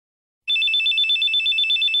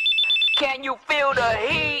Can you feel the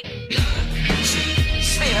heat?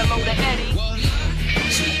 Say hello to Eddie.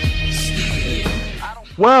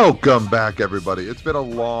 Welcome back, everybody. It's been a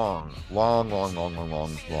long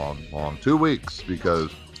 2 weeks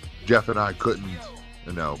because Jeff and I couldn't,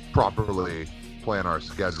 properly plan our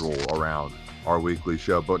schedule around our weekly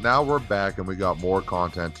show. But now we're back and we got more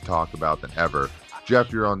content to talk about than ever.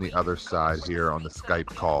 Jeff, you're on the other side here on the Skype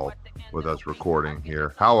call with us recording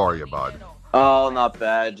here. How are you, bud? Oh, not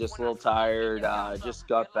bad. Just a little tired. Just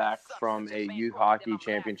got back from a youth hockey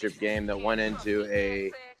championship game that went into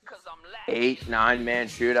a 8-9 man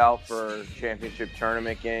shootout for championship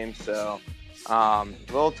tournament game. So, a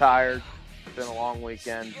little tired. It's been a long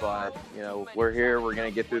weekend, but we're here. We're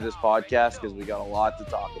gonna get through this podcast because we got a lot to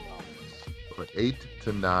talk about. 8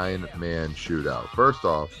 to 9 man shootout. First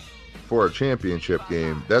off, for a championship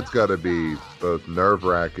game, that's got to be both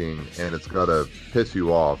nerve-wracking and it's got to piss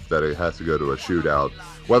you off that it has to go to a shootout.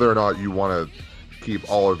 Whether or not you want to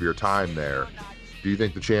keep all of your time there, do you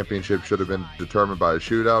think the championship should have been determined by a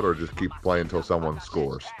shootout or just keep playing until someone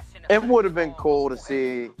scores? It would have been cool to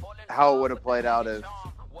see how it would have played out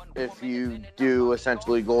if you do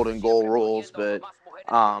essentially golden goal rules, but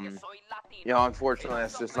unfortunately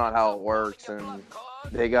that's just not how it works, and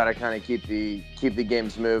they got to kind of keep the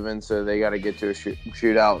games moving, so they got to get to a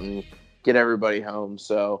shootout and get everybody home.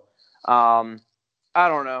 So I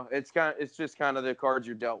don't know. It's just kind of the cards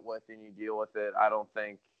you're dealt with, and you deal with it. I don't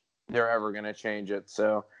think they're ever going to change it.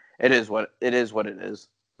 So it is what it is.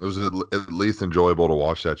 Was it at least enjoyable to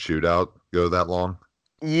watch that shootout go that long?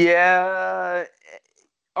 Yeah,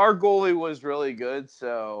 our goalie was really good,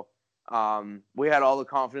 so we had all the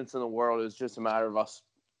confidence in the world. It was just a matter of us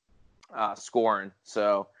scoring.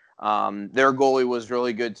 So their goalie was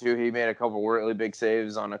really good too. He made a couple really big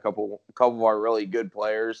saves on a couple of our really good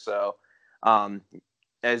players. So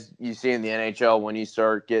as you see in the NHL, when you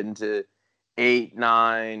start getting to 8,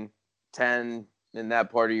 9, 10 in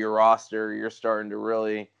that part of your roster, you're starting to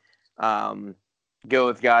really go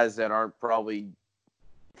with guys that aren't probably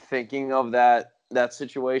thinking of that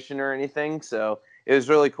situation or anything. So it was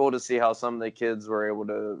really cool to see how some of the kids were able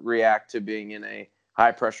to react to being in a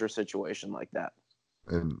high pressure situation like that.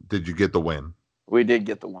 And did you get the win? We did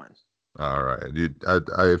get the win. All right.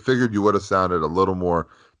 I figured you would have sounded a little more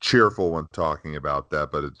cheerful when talking about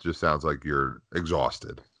that, but it just sounds like you're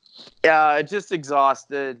exhausted. Yeah, just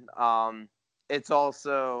exhausted. It's a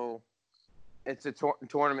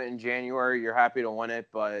tournament in January. You're happy to win it,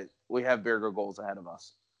 but we have bigger goals ahead of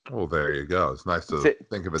us. Well, there you go. It's nice to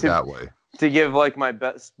think of it that way. To give like my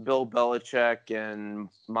best Bill Belichick and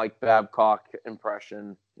Mike Babcock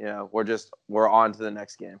impression, we're on to the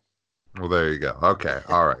next game. Well, there you go. Okay.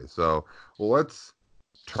 All right. So, let's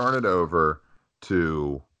turn it over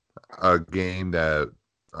to a game that,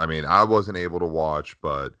 I wasn't able to watch,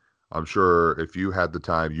 but I'm sure if you had the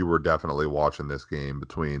time, you were definitely watching this game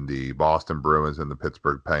between the Boston Bruins and the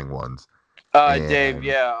Pittsburgh Penguins. Dave,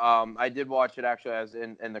 yeah, I did watch it actually. I was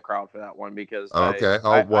in the crowd for that one because okay.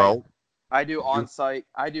 I do on-site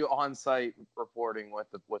reporting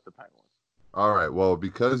with the Penguins. All right. Well,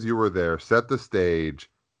 because you were there, set the stage.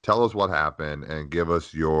 Tell us what happened and give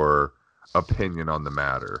us your opinion on the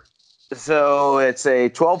matter. So it's a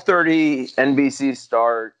 12:30 NBC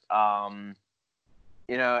start.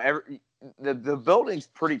 The building's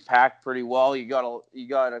pretty packed pretty well. You got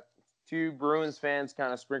a few Bruins fans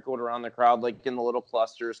kind of sprinkled around the crowd, like in the little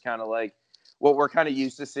clusters, kind of like what we're kind of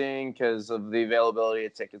used to seeing because of the availability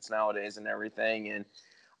of tickets nowadays and everything. And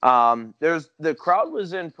the crowd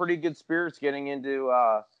was in pretty good spirits getting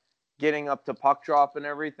up to puck drop and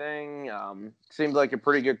everything. Seemed like a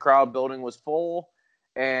pretty good crowd. Building was full.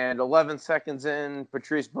 And 11 seconds in,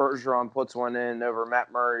 Patrice Bergeron puts one in over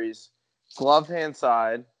Matt Murray's gloved hand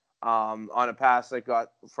side on a pass that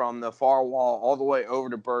got from the far wall all the way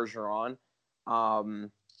over to Bergeron.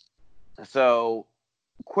 So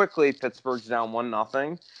quickly, Pittsburgh's down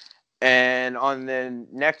 1-0. And on the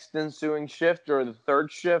next ensuing shift, or the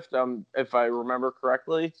third shift, if I remember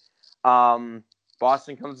correctly,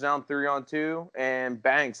 Boston comes down 3-on-2, and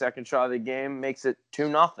bang, second shot of the game makes it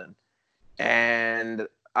 2-0. And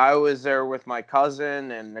I was there with my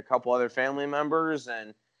cousin and a couple other family members,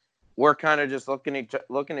 and we're kind of just looking at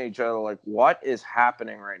each other like, what is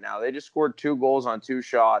happening right now? They just scored 2 goals on 2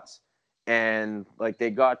 shots, and like they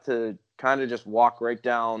got to kind of just walk right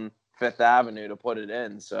down Fifth Avenue to put it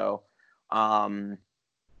in. So like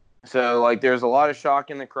there's a lot of shock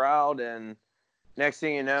in the crowd, and next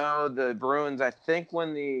thing you know, the Bruins, I think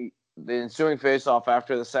when the ensuing faceoff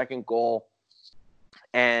after the second goal,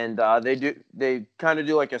 and they kind of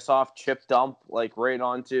do like a soft chip dump, like right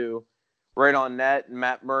on net, and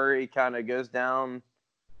Matt Murray kind of goes down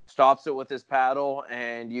stops it with his paddle,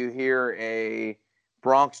 and you hear a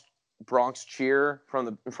Bronx cheer from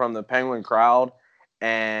the Penguin crowd,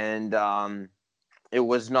 and it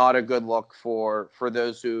was not a good look for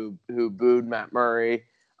those who booed Matt Murray.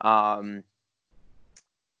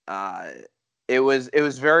 It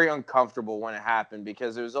was very uncomfortable when it happened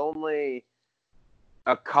because there was only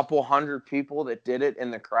a couple hundred people that did it in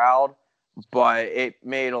the crowd, but it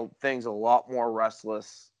made things a lot more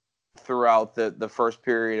restless throughout the first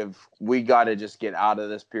period of we got to just get out of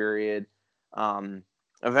this period.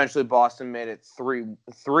 Eventually Boston made it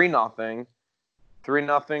 3-0,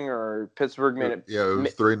 or Pittsburgh made it. Yeah, it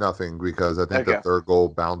was 3-0 because I think the third goal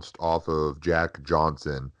bounced off of Jack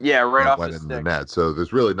Johnson. Yeah, right off went his in stick. the net. So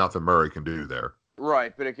there's really nothing Murray can do there.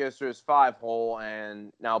 Right, but it goes to his 5-hole,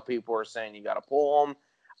 and now people are saying you got to pull him.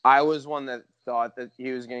 I was one that thought that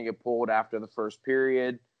he was going to get pulled after the first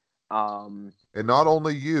period. And not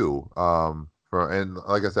only you, and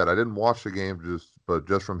like I said, I didn't watch the game but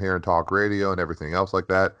just from hearing talk radio and everything else like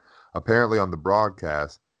that. Apparently on the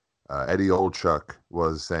broadcast, Eddie Olczyk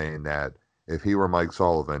was saying that if he were Mike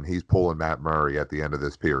Sullivan, he's pulling Matt Murray at the end of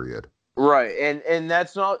this period. Right, and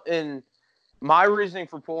that's not in. My reasoning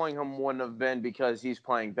for pulling him wouldn't have been because he's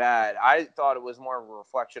playing bad. I thought it was more of a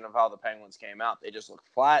reflection of how the Penguins came out. They just looked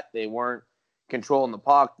flat. They weren't controlling the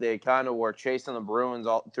puck. They kind of were chasing the Bruins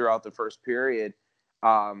all throughout the first period.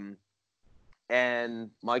 And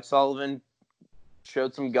Mike Sullivan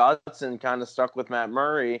showed some guts and kind of stuck with Matt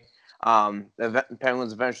Murray. The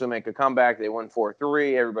Penguins eventually make a comeback. They win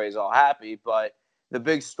 4-3. Everybody's all happy. But the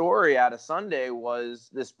big story out of Sunday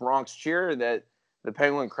was this Bronx cheer that the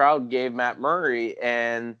Penguin crowd gave Matt Murray,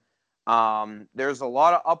 and there's a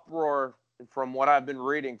lot of uproar from what I've been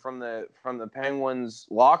reading from the Penguins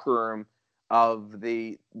locker room of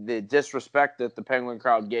the disrespect that the Penguin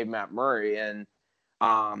crowd gave Matt Murray. And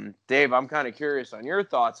Dave, I'm kind of curious on your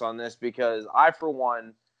thoughts on this because I, for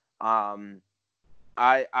one, I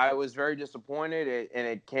was very disappointed, and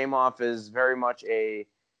it came off as very much a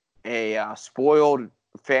spoiled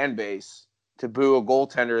fan base to boo a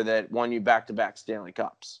goaltender that won you back-to-back Stanley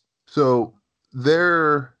Cups. So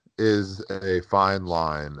there is a fine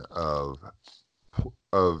line of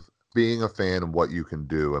being a fan and what you can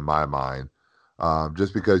do, in my mind.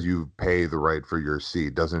 Just because you pay the right for your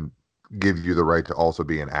seat doesn't give you the right to also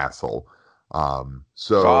be an asshole.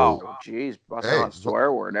 Jeez, busting on a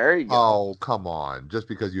swear word. There you go. Oh, come on. Just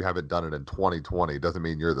because you haven't done it in 2020 doesn't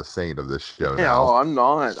mean you're the saint of this show now. No, I'm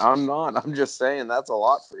not. I'm just saying that's a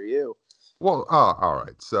lot for you. Well, all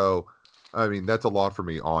right. So, I mean, that's a lot for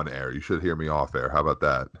me on air. You should hear me off air. How about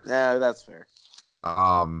that? Yeah, that's fair.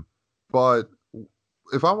 But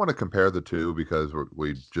if I want to compare the two, because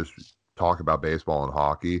we just talk about baseball and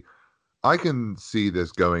hockey, I can see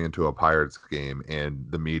this going into a Pirates game and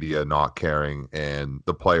the media not caring and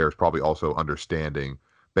the players probably also understanding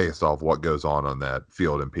based off what goes on that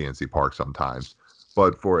field in PNC Park sometimes.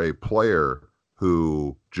 But for a player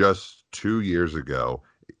who just 2 years ago,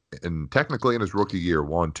 and technically in his rookie year,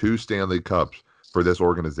 won 2 Stanley Cups for this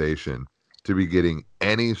organization, to be getting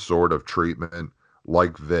any sort of treatment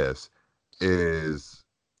like this is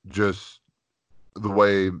just, the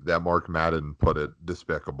way that Mark Madden put it,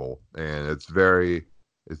 despicable. And it's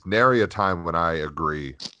nary a time when I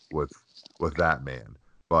agree with that man.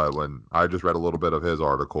 But when I just read a little bit of his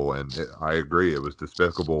article, and I agree, it was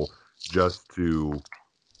despicable just to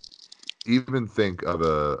even think of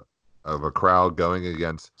a crowd going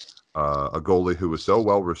against a goalie who was so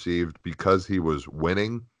well received because he was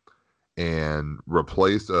winning, and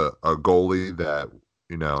replace a goalie that,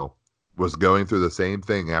 was going through the same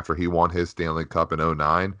thing after he won his Stanley Cup in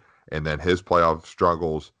 2009, and then his playoff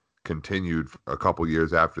struggles continued a couple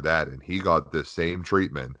years after that, and he got the same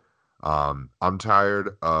treatment. I'm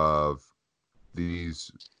tired of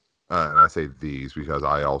these, and I say these because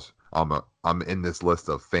I'm in this list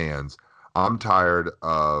of fans. I'm tired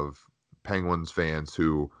of Penguins fans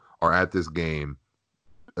who are at this game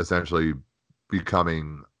essentially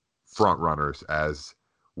becoming front runners as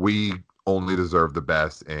we only deserve the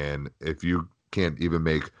best, and if you can't even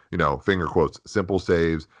make, finger quotes, simple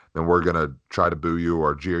saves, then we're going to try to boo you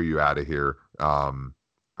or jeer you out of here.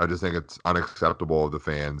 I just think it's unacceptable of the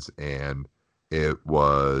fans, and it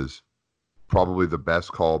was probably the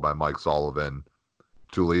best call by Mike Sullivan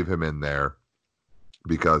to leave him in there,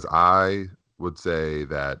 because I would say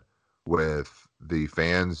that with the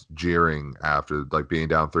fans jeering after being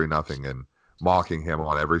down 3-0 and mocking him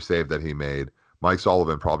on every save that he made, Mike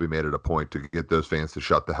Sullivan probably made it a point to get those fans to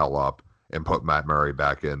shut the hell up and put Matt Murray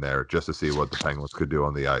back in there just to see what the Penguins could do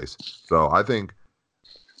on the ice. So I think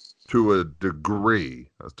to a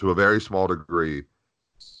very small degree,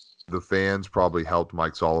 the fans probably helped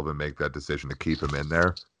Mike Sullivan make that decision to keep him in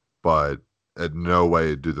there, but in no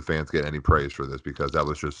way do the fans get any praise for this because that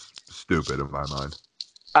was just stupid in my mind.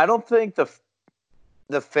 I don't think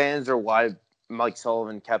the fans are why Mike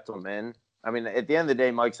Sullivan kept him in. I mean, at the end of the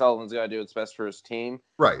day, Mike Sullivan's got to do what's best for his team.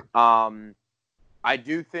 Right. I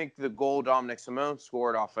do think the goal Dominic Simone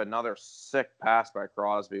scored off another sick pass by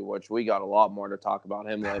Crosby, which we got a lot more to talk about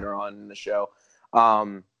him later on in the show.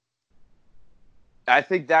 I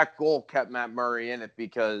think that goal kept Matt Murray in it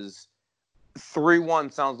because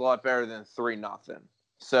 3-1 sounds a lot better than 3-0.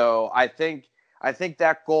 So I think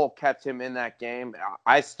that goal kept him in that game.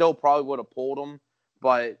 I still probably would have pulled him,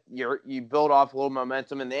 but you build off a little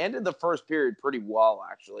momentum, and they ended the first period pretty well.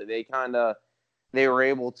 Actually, they were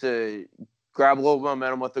able to grab a little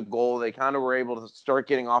momentum with the goal. They kind of were able to start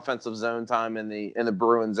getting offensive zone time in the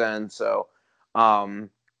Bruins end. So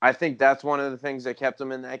I think that's one of the things that kept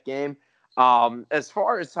them in that game. As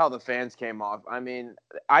far as how the fans came off, I mean,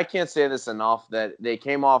 I can't say this enough that they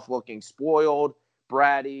came off looking spoiled,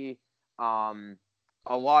 bratty.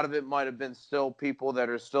 A lot of it might have been still people that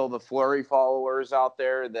are still the Fleury followers out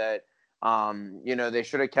there that, they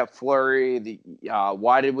should have kept Fleury.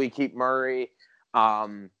 Why did we keep Murray?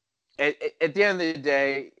 At the end of the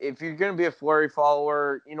day, if you're going to be a Fleury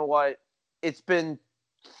follower, you know what? It's been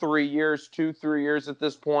 3 years at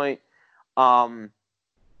this point.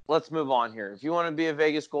 Let's move on here. If you want to be a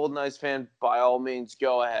Vegas Golden Knights fan, by all means,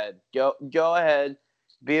 go ahead. Go ahead.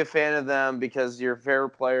 Be a fan of them because your favorite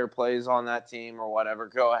player plays on that team or whatever.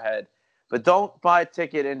 Go ahead. But don't buy a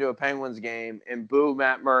ticket into a Penguins game and boo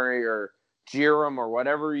Matt Murray or jeer him or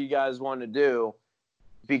whatever you guys want to do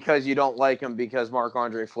because you don't like him because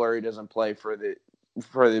Marc-Andre Fleury doesn't play for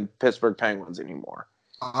the Pittsburgh Penguins anymore.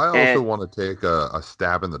 I also want to take a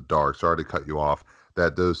stab in the dark. Sorry to cut you off.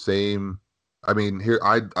 That those same, I mean, here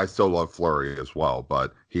I still love Fleury as well,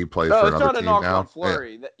 but he plays for another team now. That's not a knock on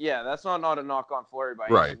Fleury. Yeah, that's not a knock on Fleury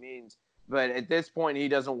by any means. But at this point, he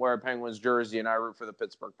doesn't wear a Penguins jersey, and I root for the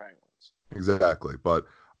Pittsburgh Penguins. Exactly, but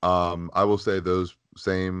I will say those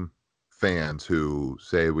same fans who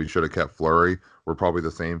say we should have kept Fleury were probably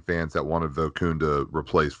the same fans that wanted Vokoun to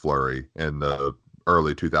replace Fleury in the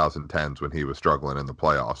early 2010s when he was struggling in the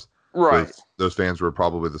playoffs. Right. Those fans were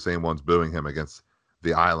probably the same ones booing him against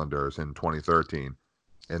the Islanders in 2013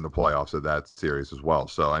 in the playoffs of that series as well.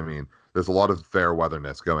 So, I mean, there's a lot of fair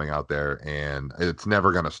weatherness going out there, and it's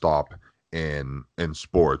never going to stop in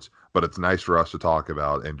sports. But it's nice for us to talk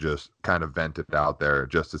about and just kind of vent it out there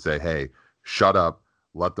just to say, hey, shut up,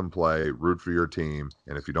 let them play, root for your team,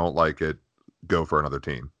 and if you don't like it, go for another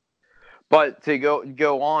team. But to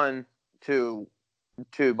go on to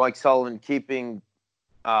Mike Sullivan keeping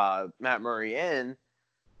Matt Murray in,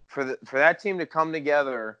 for that team to come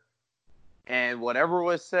together and whatever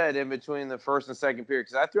was said in between the first and second period,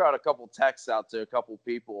 because I threw out a couple texts out to a couple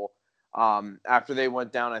people after they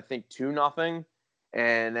went down, I think 2-0,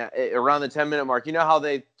 and around the 10-minute mark, you know how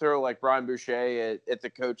they throw like Brian Boucher at the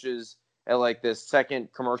coaches at like this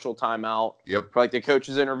second commercial timeout for like the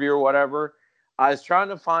coaches interview or whatever. I was trying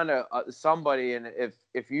to find somebody, and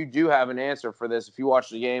if you do have an answer for this, if you watch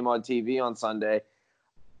the game on TV on Sunday,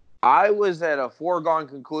 I was at a foregone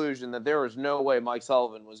conclusion that there was no way Mike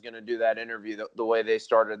Sullivan was going to do that interview the way they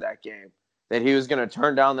started that game, that he was going to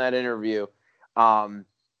turn down that interview.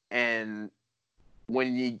 And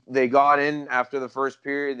when they got in after the first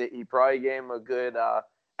period, that he probably gave him a good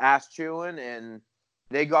ass chewing, and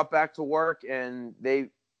they got back to work, and they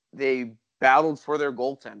battled for their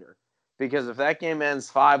goaltender. Because if that game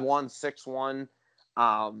ends 5-1,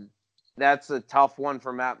 6-1, that's a tough one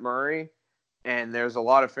for Matt Murray. And there's a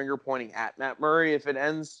lot of finger pointing at Matt Murray if it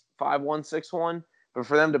ends 5-1, 6-1. But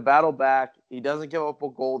for them to battle back, he doesn't give up a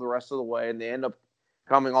goal the rest of the way, and they end up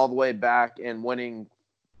coming all the way back and winning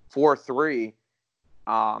 4-3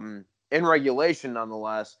 in regulation,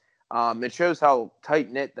 nonetheless. It shows how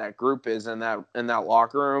tight knit that group is in that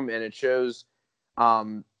locker room, and it shows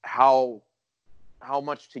how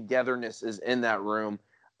much togetherness is in that room.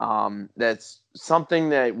 That's something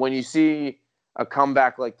that when you see a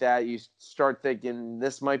comeback like that, you start thinking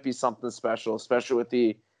this might be something special, especially with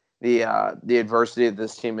the adversity that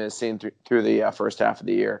this team has seen through the first half of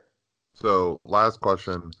the year. So, last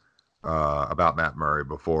question about Matt Murray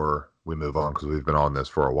before we move on, because we've been on this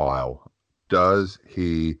for a while. Does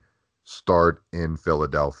he start in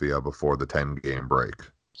Philadelphia before the 10-game break?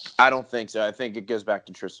 I don't think so. I think it goes back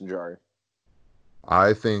to Tristan Jarry.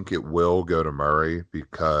 I think it will go to Murray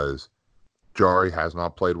because Jarry has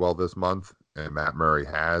not played well this month, and Matt Murray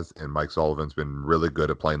has, and Mike Sullivan's been really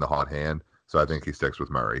good at playing the hot hand, so I think he sticks with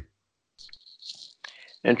Murray.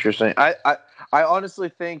 Interesting. I honestly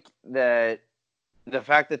think that the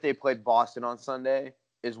fact that they played Boston on Sunday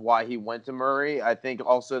is why he went to Murray. I think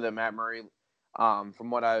also that Matt Murray, from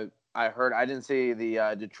what I heard, I didn't see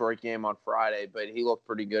the Detroit game on Friday, but he looked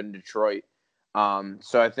pretty good in Detroit.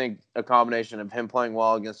 So I think a combination of him playing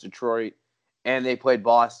well against Detroit and they played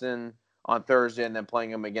Boston on Thursday and then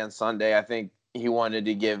playing him again Sunday, I think he wanted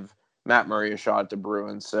to give Matt Murray a shot at the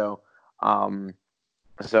Bruins. So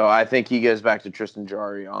I think he goes back to Tristan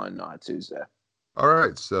Jarry on Tuesday. All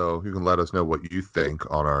right, so you can let us know what you think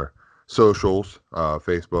on our socials,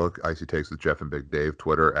 Facebook, Icy Takes with Jeff and Big Dave,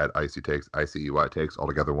 Twitter at Icy Takes, ICEY Takes, all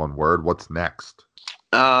together one word. What's next?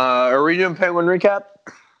 Are we doing Penguin recap?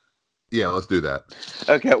 Yeah, let's do that.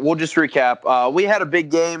 Okay, we'll just recap. We had a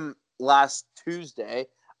big game last Tuesday.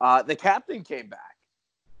 The captain came back.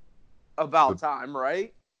 About time,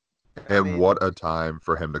 right? And what a time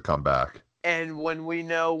for him to come back. And when we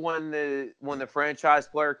know when the franchise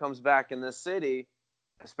player comes back in this city,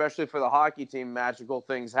 especially for the hockey team, magical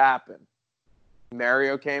things happen.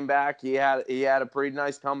 Mario came back. He had a pretty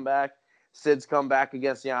nice comeback. Sid's comeback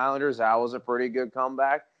against the Islanders, that was a pretty good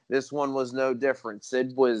comeback. This one was no different.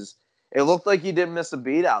 It looked like he didn't miss a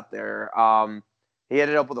beat out there. He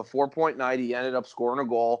ended up with a 4-point night. He ended up scoring a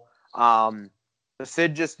goal.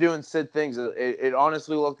 Sid just doing Sid things. It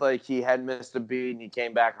honestly looked like he hadn't missed a beat, and he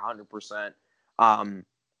came back 100%.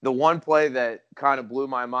 The one play that kind of blew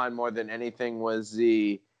my mind more than anything was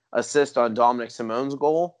the assist on Dominic Simone's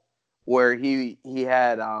goal, where he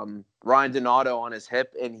had Ryan Donato on his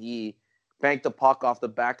hip, and he banked the puck off the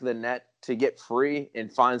back of the net to get free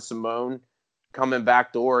and find Simone coming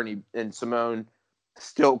back door, and Simone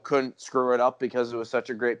still couldn't screw it up because it was such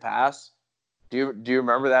a great pass. Do you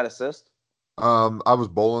remember that assist? I was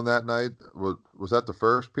bowling that night. Was that the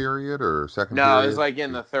first period or second period? No, it was like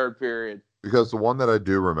in the third period. Because the one that I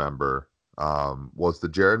do remember was the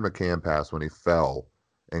Jared McCann pass when he fell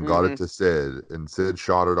and got it to Sid, and Sid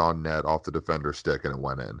shot it on net off the defender's stick, and it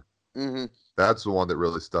went in. Mm-hmm. That's the one that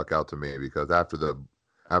really stuck out to me, because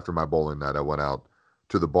after my bowling night, I went out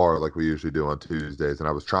to the bar like we usually do on Tuesdays, and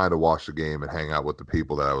I was trying to watch the game and hang out with the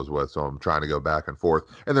people that I was with, so I'm trying to go back and forth.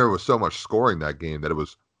 And there was so much scoring that game that it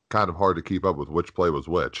was kind of hard to keep up with which play was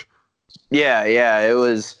which. Yeah, it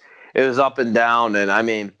was up and down, and I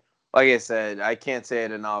mean, like I said, I can't say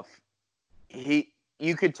it enough.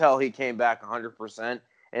 You could tell he came back 100%,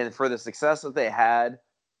 and for the success that they had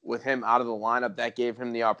with him out of the lineup, that gave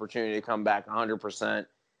him the opportunity to come back 100%.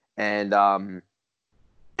 And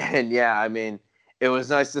yeah, I mean, it was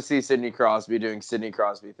nice to see Sidney Crosby doing Sidney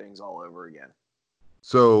Crosby things all over again.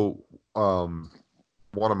 So, one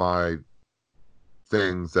of my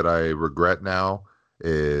things that I regret now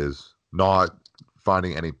is not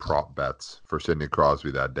finding any prop bets for Sidney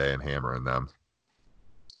Crosby that day and hammering them.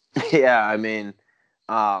 Yeah, I mean,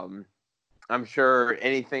 I'm sure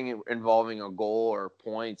anything involving a goal or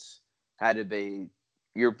points had to be,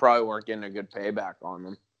 you probably weren't getting a good payback on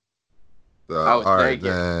them. All right,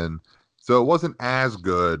 then. So it wasn't as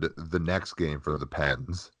good the next game for the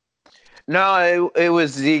Pens. No, it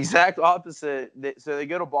was the exact opposite. So they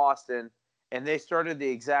go to Boston, and they started the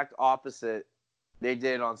exact opposite they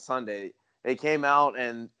did on Sunday. They came out,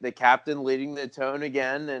 and the captain leading the tone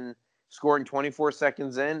again and scoring 24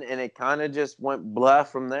 seconds in, and it kind of just went blah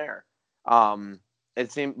from there.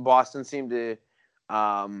 It seemed Boston seemed to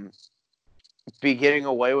be getting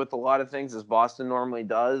away with a lot of things, as Boston normally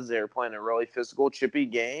does. They were playing a really physical, chippy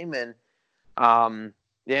game, and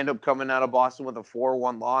they end up coming out of Boston with a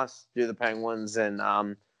 4-1 loss to the Penguins,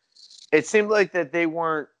 and it seemed like that they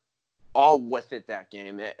weren't all with it that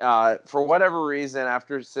game. For whatever reason,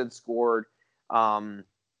 after Sid scored, I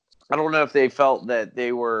don't know if they felt that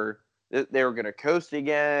they were going to coast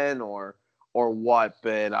again or what,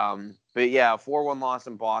 but yeah, a 4-1 loss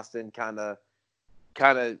in Boston kind of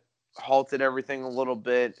halted everything a little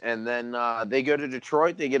bit, and then they go to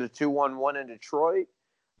Detroit. They get a 2-1 in Detroit.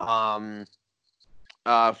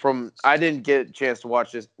 I didn't get a chance to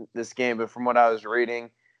watch this game, but from what I was reading,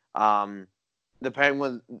 the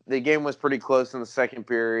game was pretty close in the second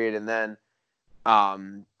period, and then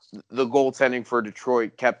the goaltending for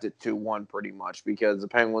Detroit kept it 2-1 pretty much, because the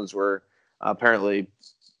Penguins were apparently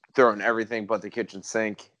throwing everything but the kitchen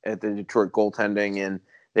sink at the Detroit goaltending, and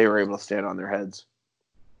they were able to stand on their heads.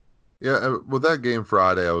 Yeah, with that game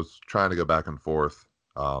Friday, I was trying to go back and forth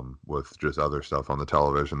with just other stuff on the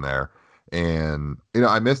television there. And,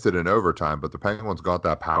 I missed it in overtime, but the Penguins got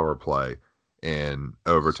that power play in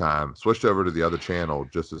overtime, switched over to the other channel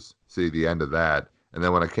just to see the end of that. And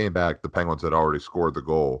then when I came back, the Penguins had already scored the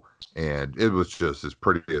goal. And it was just as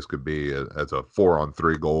pretty as could be, as a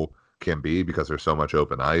 4-on-3 goal can be, because there's so much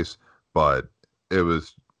open ice. But it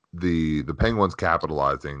was the Penguins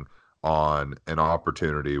capitalizing on an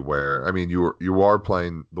opportunity where, I mean, you are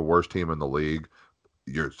playing the worst team in the league.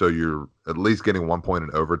 You're at least getting 1 point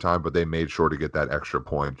in overtime, but they made sure to get that extra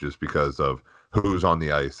point just because of who's on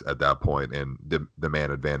the ice at that point and the man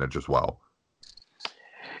advantage as well.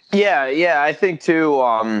 Yeah, I think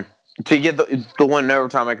too. To get the win in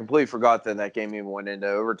overtime, I completely forgot that game even went into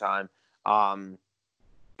overtime. But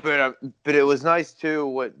it was nice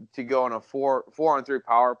too to go on a 4-on-3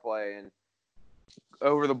 power play, and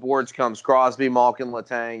over the boards comes Crosby, Malkin,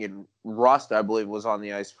 Letang, and Rust, I believe, was on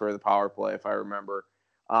the ice for the power play, if I remember.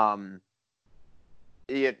 To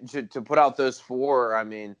put out those four, I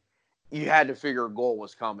mean, you had to figure a goal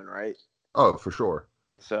was coming, right? Oh, for sure.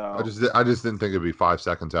 So I just didn't think it'd be 5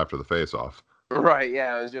 seconds after the face-off. Right,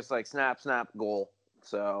 yeah, it was just like snap, goal.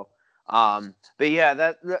 So, but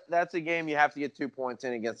yeah, that's a game you have to get 2 points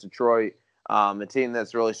in against Detroit, a team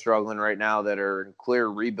that's really struggling right now, that are in clear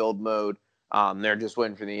rebuild mode. They're just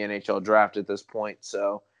waiting for the NHL draft at this point.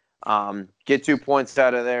 So, get 2 points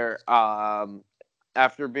out of there.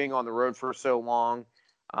 After being on the road for so long,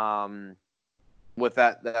 with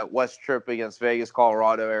that West trip against Vegas,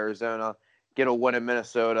 Colorado, Arizona, get a win in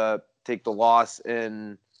Minnesota, take the loss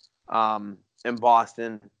in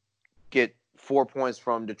Boston, get 4 points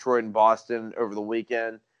from Detroit and Boston over the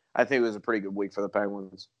weekend. I think it was a pretty good week for the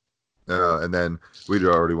Penguins. And then we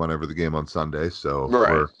already went over the game on Sunday, so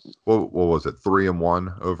right. what was it,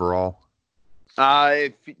 3-1 overall?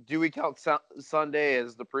 Do we count Sunday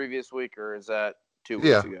as the previous week, or is that 2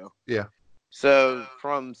 weeks ago? Yeah. So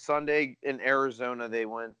from Sunday in Arizona, they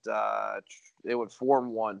went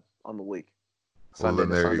 4-1 on the week. Sunday, well,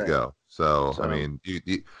 then there you go. So I mean,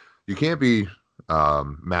 you can't be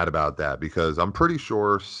mad about that, because I'm pretty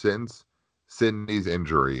sure since Sidney's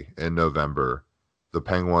injury in November, the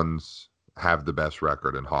Penguins have the best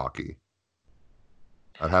record in hockey.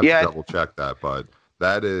 I'd have to double check that, but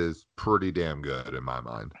that is pretty damn good in my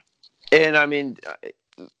mind. And I mean,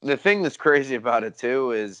 the thing that's crazy about it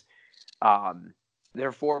too is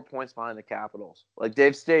they're 4 points behind the Capitals. Like,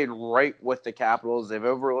 they've stayed right with the Capitals. They've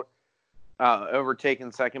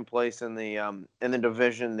overtaken second place in the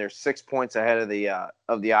division. They're 6 points ahead of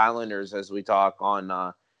the Islanders as we talk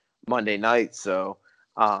on Monday night. So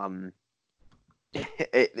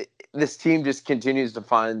this team just continues to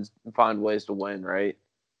find ways to win, right?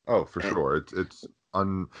 Oh, for sure. It's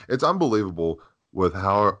unbelievable with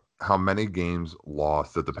how many games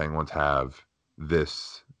lost that the Penguins have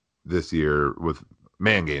this year, with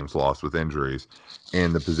games lost with injuries,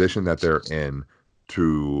 and the position that they're in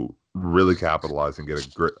to really capitalize and get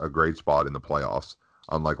a great spot in the playoffs,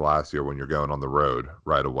 unlike last year when you're going on the road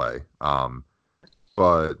right away.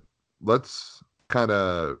 But let's kind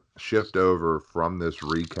of shift over from this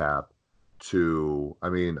recap to, I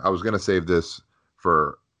mean, I was going to save this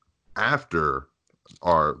for after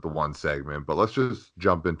the one segment, but let's just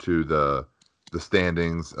jump into the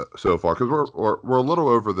standings so far, because we're a little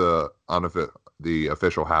over the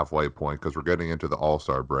official halfway point, because we're getting into the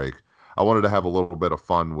All-Star break. I wanted to have a little bit of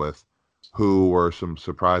fun with who were some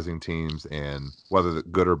surprising teams, and whether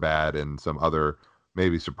good or bad, and some other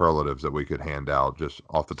maybe superlatives that we could hand out just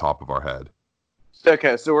off the top of our head.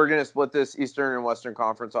 Okay, so we're going to split this Eastern and Western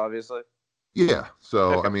Conference, obviously? Yeah,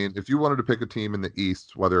 so, okay. I mean, if you wanted to pick a team in the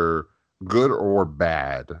East, whether good or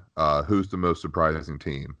bad, who's the most surprising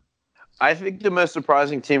team? I think the most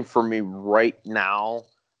surprising team for me right now,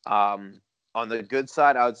 on the good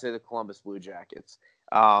side, I would say the Columbus Blue Jackets.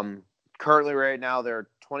 Currently, right now, they're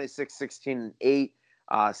 26-16-8,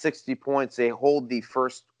 60 points. They hold the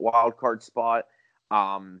first wild card spot.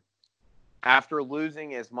 After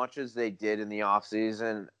losing as much as they did in the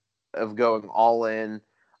offseason of going all in,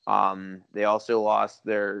 they also lost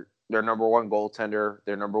their number one goaltender,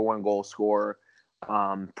 their number one goal scorer,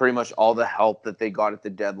 pretty much all the help that they got at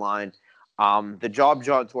the deadline. The job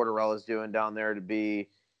John Tortorella is doing down there to be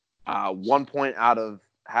 1 point out of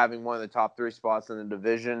having one of the top 3 spots in the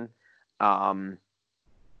division. I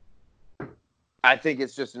think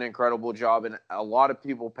it's just an incredible job, and a lot of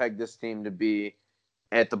people peg this team to be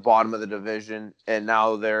at the bottom of the division, and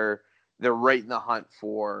now they're right in the hunt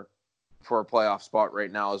for a playoff spot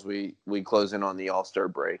right now as we close in on the All-Star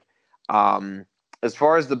break. As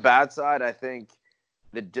far as the bad side, I think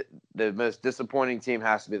the most disappointing team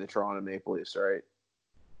has to be the Toronto Maple Leafs, right?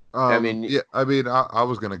 I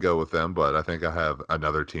was going to go with them, but I think I have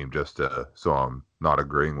another team so I'm not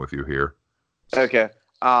agreeing with you here. Okay.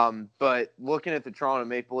 But looking at the Toronto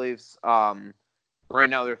Maple Leafs, right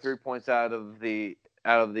now they're 3 points out of the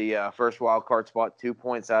first wild card spot, 2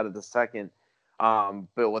 points out of the second.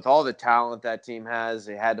 But with all the talent that team has,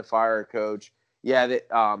 they had to fire a coach. Yeah,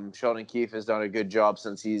 Sheldon Keefe has done a good job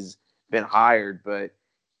since he's been hired, but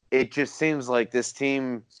it just seems like this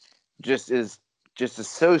team just is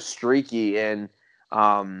so streaky, and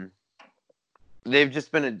they've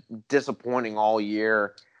just been disappointing all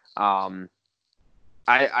year. Um,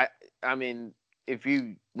 I mean, if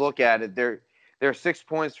you look at it, they're 6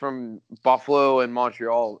 points from Buffalo and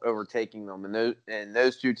Montreal overtaking them, and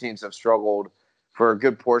those two teams have struggled for a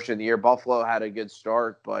good portion of the year. Buffalo had a good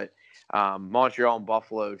start, but Montreal and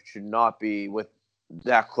Buffalo should not be with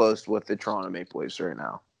that close with the Toronto Maple Leafs right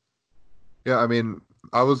now. Yeah, I mean,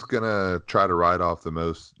 I was gonna try to write off the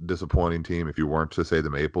most disappointing team if you weren't to say the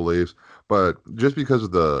Maple Leafs, but just because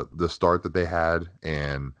of the start that they had,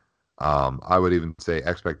 and I would even say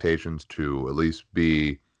expectations to at least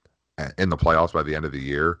be in the playoffs by the end of the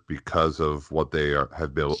year because of what they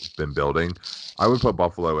have been building, I would put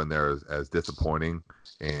Buffalo in there as disappointing,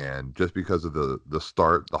 and just because of the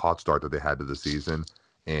hot start that they had to the season,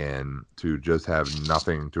 and to just have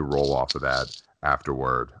nothing to roll off of that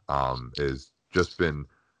afterward is just been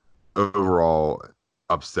overall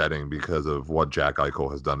upsetting because of what Jack Eichel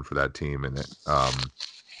has done for that team,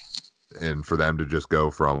 and for them to just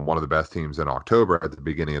go from one of the best teams in October at the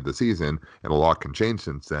beginning of the season, and a lot can change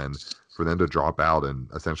since then, for them to drop out and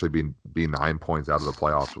essentially be 9 points out of the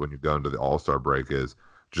playoffs when you go into the All-Star break is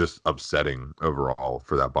just upsetting overall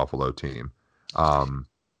for that Buffalo team.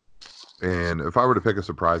 And if I were to pick a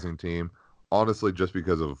surprising team, honestly, just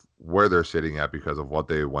because of where they're sitting at, because of what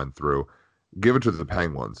they went through, give it to the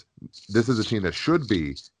Penguins. This is a team that should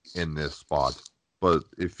be in this spot, but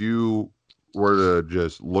if you were to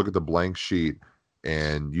just look at the blank sheet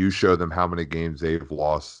and you show them how many games they've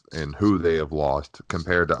lost and who they have lost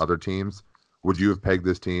compared to other teams, would you have pegged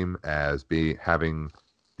this team as having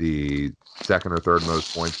the second or third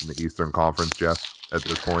most points in the Eastern Conference, Jeff, at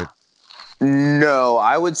this point? No,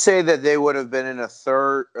 I would say that they would have been in a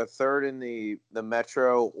third in the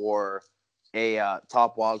Metro, or a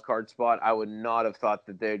top wild card spot. I would not have thought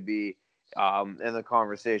that they'd be in the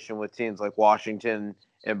conversation with teams like Washington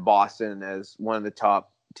and Boston as one of the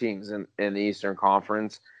top teams in the Eastern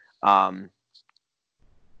Conference.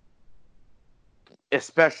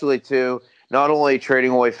 Especially to not only trading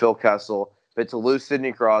away Phil Kessel, but to lose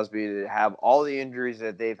Sidney Crosby, to have all the injuries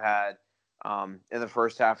that they've had in the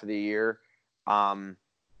first half of the year. I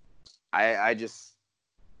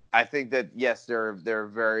think that, yes, they're a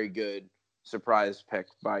very good surprise pick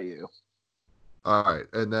by you. All right,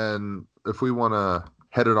 and then if we want to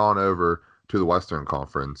head it on over to the Western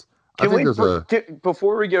Conference,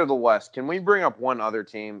 Before we go to the West, can we bring up one other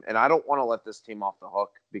team? And I don't want to let this team off the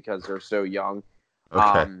hook because they're so young.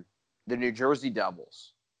 Okay. The New Jersey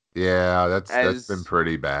Devils. Yeah, that's been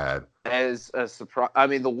pretty bad. As a surprise, I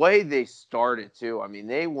mean, the way they started too. I mean,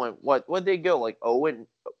 they went what'd they go, like 8-1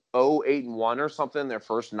 or something their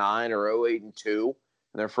first 9, or 8-2 in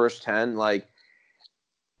their first 10. Like,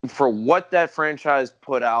 for what that franchise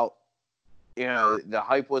put out, the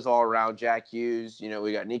hype was all around Jack Hughes.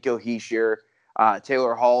 We got Nico Hischier.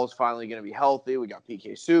 Taylor Hall's finally going to be healthy. We got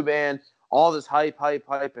PK Subban. All this hype.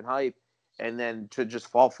 And then to just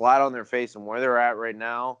fall flat on their face and where they're at right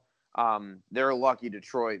now, they're lucky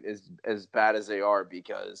Detroit is as bad as they are,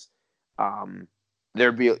 because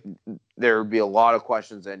there would be a lot of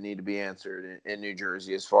questions that need to be answered in New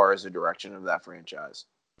Jersey as far as the direction of that franchise.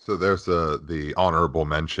 So there's the honorable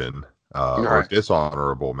mention or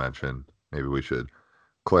dishonorable mention. Maybe we should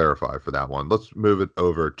clarify for that one. Let's move it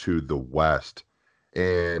over to the West.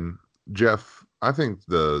 And Jeff, I think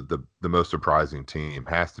the most surprising team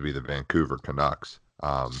has to be the Vancouver Canucks.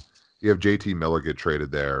 You have JT Miller get traded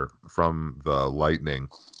there from the Lightning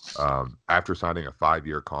after signing a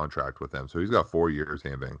 5-year contract with them. So he's got 4 years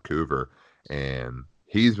in Vancouver, and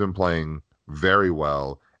he's been playing very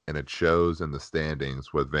well, and it shows in the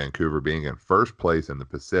standings with Vancouver being in first place in the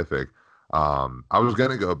Pacific. I was going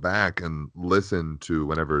to go back and listen to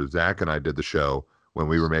whenever Zach and I did the show when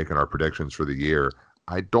we were making our predictions for the year.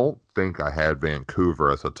 I don't think I had Vancouver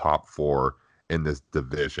as a top 4 in this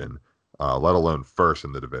division, let alone first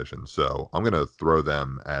in the division. So I'm going to throw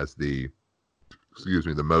them as the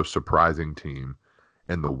most surprising team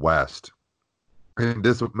in the West. And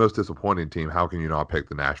this most disappointing team, how can you not pick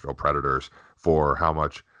the Nashville Predators for how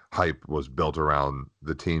much hype was built around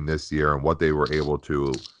the team this year and what they were able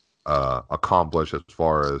to accomplish as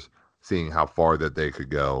far as seeing how far that they could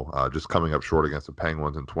go, just coming up short against the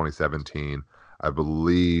Penguins in 2017. I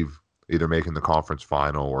believe either making the conference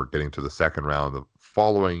final or getting to the second round the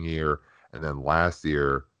following year. And then last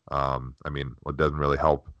year, it doesn't really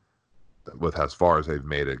help with as far as they've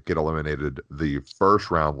made it, get eliminated the first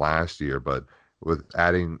round last year, but with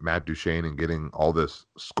adding Matt Duchene and getting all this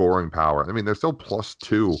scoring power, they're still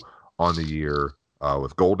 +2 on the year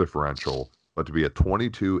with goal differential. but to be at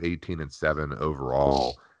 22, 18, and 7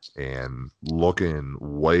 overall and looking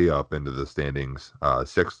way up into the standings,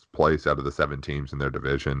 sixth place out of the 7 teams in their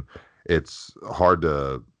division, it's hard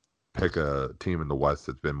to pick a team in the West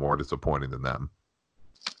that's been more disappointing than them.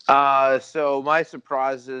 So my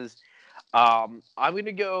surprises, I'm going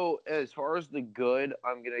to go as far as the good.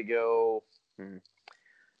 I'm going to go.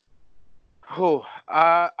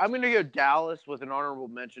 I'm going to go Dallas with an honorable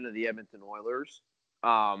mention of the Edmonton Oilers.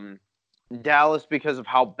 Dallas, because of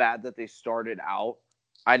how bad that they started out,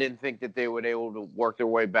 I didn't think that they would be able to work their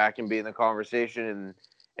way back and be in the conversation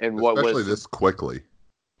and what was especially this quickly.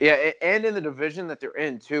 Yeah, and in the division that they're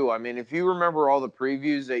in too. I mean, if you remember all the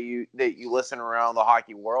previews that you listen around the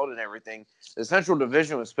hockey world and everything, the Central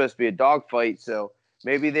Division was supposed to be a dogfight. So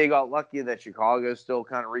maybe they got lucky that Chicago's still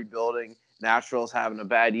kind of rebuilding. Nashville's having a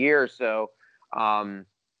bad year, so even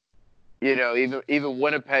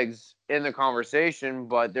Winnipeg's in the conversation,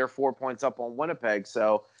 but they're 4 points up on Winnipeg.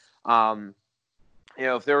 So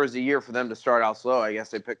if there was a year for them to start out slow, I guess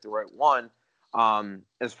they picked the right one.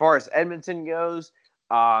 As far as Edmonton goes.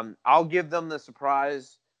 I'll give them the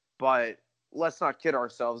surprise, but let's not kid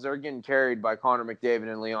ourselves. They're getting carried by Connor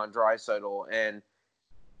McDavid and Leon Draisaitl. And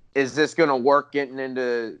is this going to work getting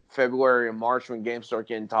into February and March when games start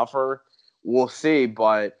getting tougher? We'll see,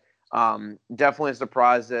 but definitely a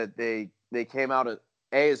surprise that they came out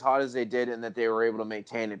as hot as they did and that they were able to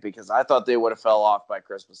maintain it, because I thought they would have fell off by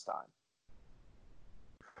Christmas time.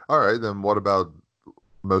 All right, then what about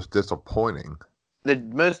most disappointing? The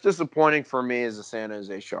most disappointing for me is the San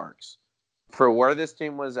Jose Sharks. For where this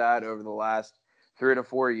team was at over the last 3 to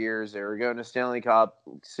 4 years, they were going to Stanley Cup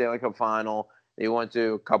final. They went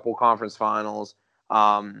to a couple conference finals.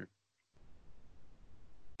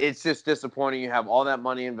 It's just disappointing. You have all that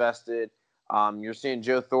money invested. You're seeing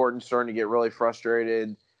Joe Thornton starting to get really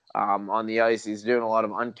frustrated on the ice. He's doing a lot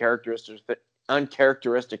of uncharacteristic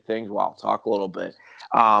things. Well, I'll talk a little bit.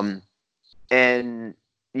 And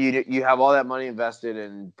you have all that money invested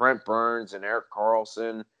in Brent Burns and Erik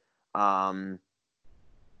Karlsson,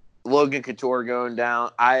 Logan Couture going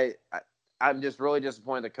down. I'm just really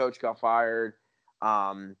disappointed the coach got fired.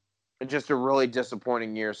 Just a really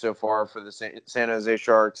disappointing year so far for the San Jose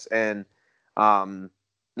Sharks, and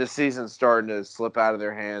the season's starting to slip out of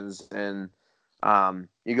their hands. And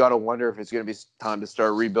you got to wonder if it's going to be time to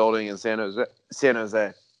start rebuilding in San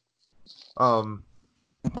Jose.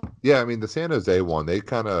 Yeah, I mean, the San Jose one, they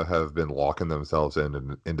kind of have been locking themselves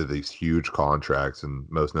into these huge contracts, and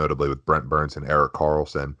most notably with Brent Burns and Erik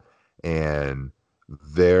Karlsson. And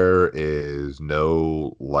there is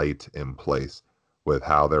no light in place with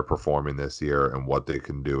how they're performing this year and what they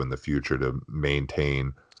can do in the future to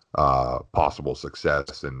maintain possible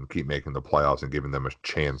success and keep making the playoffs and giving them a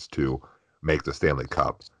chance to make the Stanley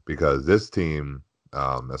Cup. Because this team,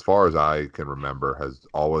 as far as I can remember, has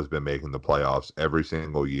always been making the playoffs every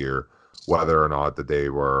single year, whether or not that they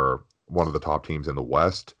were one of the top teams in the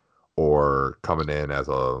West or coming in as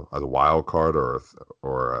a wild card or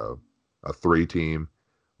a 3 team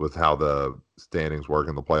with how the standings work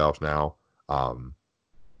in the playoffs now.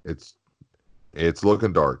 It's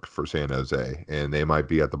looking dark for San Jose, and they might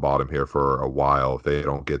be at the bottom here for a while if they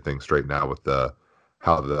don't get things straightened out with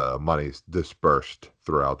how the money's dispersed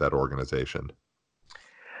throughout that organization.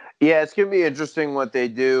 Yeah, it's going to be interesting what they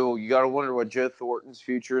do. You got to wonder what Joe Thornton's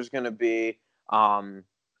future is going to be,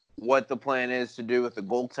 what the plan is to do with the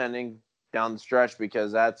goaltending down the stretch,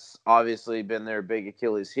 because that's obviously been their big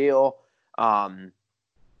Achilles heel.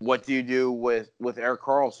 What do you do with Erik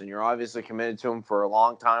Karlsson? You're obviously committed to him for a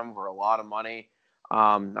long time for a lot of money.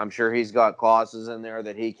 I'm sure he's got clauses in there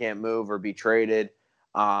that he can't move or be traded.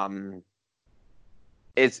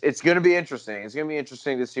 It's going to be interesting. It's going to be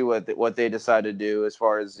interesting to see what they decide to do as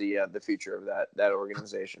far as the future of that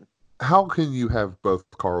organization. How can you have both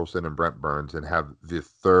Karlsson and Brent Burns and have the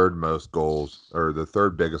third most goals or the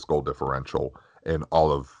third biggest goal differential in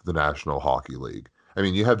all of the National Hockey League? I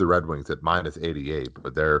mean, you have the Red Wings at minus 88,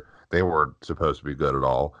 but they weren't supposed to be good at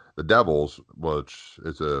all. The Devils, which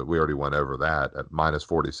we already went over that, at minus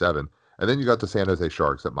 47, and then you got the San Jose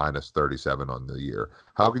Sharks at minus 37 on the year.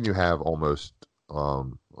 How can you have almost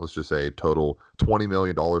let's just say total $20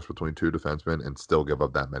 million between 2 defensemen and still give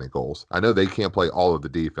up that many goals? I know they can't play all of the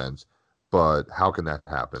defense, but how can that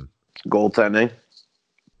happen? Goaltending.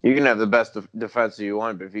 You can have the best defense you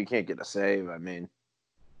want, but if you can't get a save, I mean,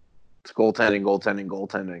 it's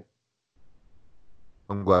goaltending.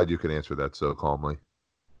 I'm glad you could answer that so calmly.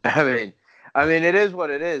 I mean, it is what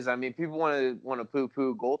it is. I mean, people want to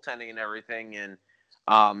poo-poo goaltending and everything, and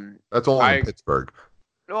that's only in Pittsburgh.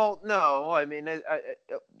 Well, no, I mean,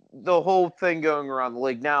 the whole thing going around the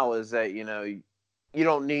league now is that you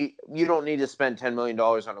don't need to spend $10 million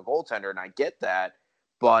on a goaltender, and I get that,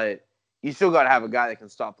 but you still got to have a guy that can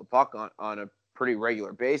stop the puck on a pretty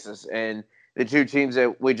regular basis. And the two teams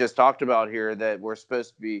that we just talked about here that were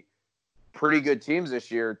supposed to be pretty good teams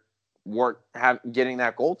this year weren't getting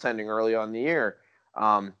that goaltending early on in the year.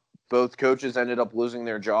 Both coaches ended up losing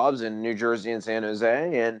their jobs in New Jersey and San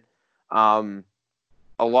Jose, and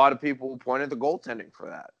a lot of people pointed the goaltending for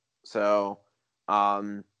that. So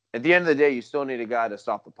at the end of the day, you still need a guy to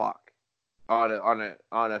stop the puck on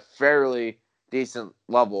a fairly decent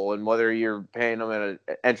level, and whether you're paying him at an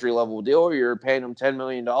entry level deal or you're paying him $10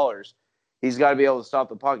 million, he's got to be able to stop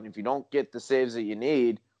the puck. And if you don't get the saves that you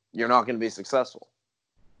need, you're not going to be successful.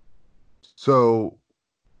 So,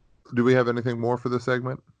 do we have anything more for this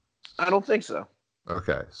segment? I don't think so.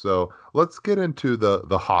 Okay, so let's get into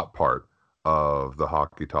the hot part of the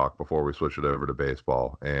hockey talk before we switch it over to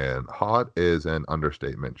baseball. And hot is an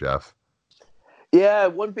understatement, Jeff. Yeah,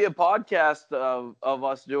 it wouldn't be a podcast of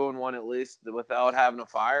us doing one at least without having a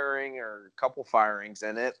firing or a couple firings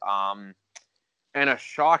in it. And a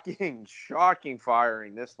shocking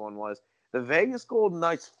firing this one was. The Vegas Golden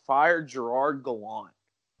Knights fired Gerard Gallant.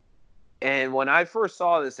 And when I first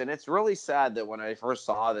saw this, and it's really sad that when I first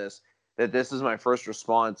saw this, that this is my first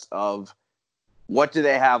response of, what do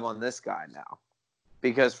they have on this guy now?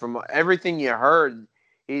 Because from everything you heard,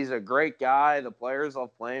 he's a great guy. The players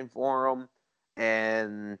love playing for him.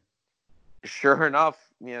 And sure enough,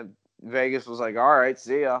 Vegas was like, all right,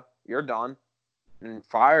 see ya. You're done. And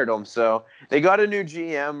fired him. So they got a new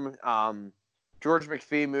GM. George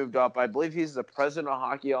McPhee moved up. I believe he's the president of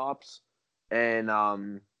hockey ops. And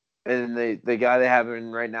the guy they have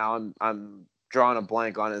in right now, I'm drawing a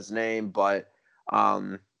blank on his name, but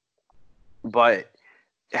having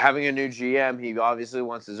a new GM, he obviously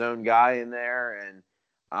wants his own guy in there.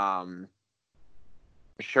 And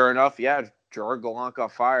sure enough, yeah, Gerard Gallant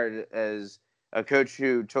got fired as a coach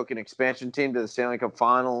who took an expansion team to the Stanley Cup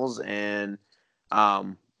Finals and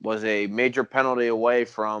was a major penalty away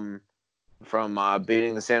from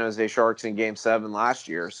beating the San Jose Sharks in Game 7 last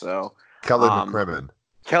year. So Kelly McCrimmon.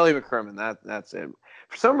 Kelly McCrimmon, that's it.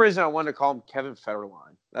 For some reason, I wanted to call him Kevin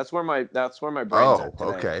Federline. That's where my brain's at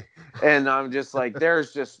today. Okay. And I'm just like,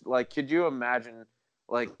 there's just like, could you imagine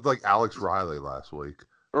like Alex Riley last week?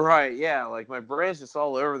 Right, yeah. Like my brain's just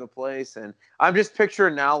all over the place, and I'm just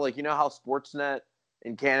picturing now, like how Sportsnet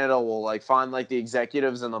in Canada will like find like the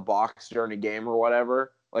executives in the box during a game or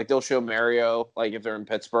whatever. Like they'll show Mario like if they're in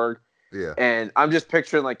Pittsburgh. Yeah. And I'm just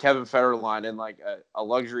picturing like Kevin Federline in like a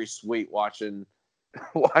luxury suite watching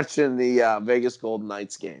the Vegas Golden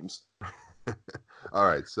Knights games. All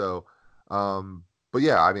right, so, but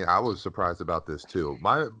yeah, I mean, I was surprised about this too.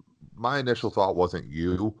 My initial thought wasn't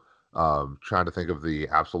you. Trying to think of the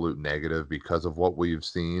absolute negative because of what we've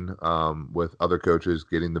seen with other coaches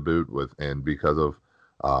getting the boot and because of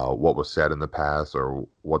what was said in the past or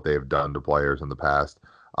what they've done to players in the past.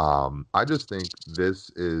 I just think this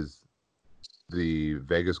is the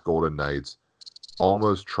Vegas Golden Knights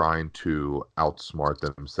almost trying to outsmart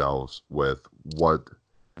themselves with what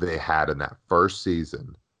they had in that first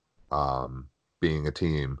season, being a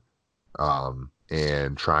team,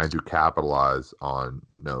 and trying to capitalize on,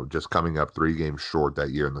 just coming up 3 games short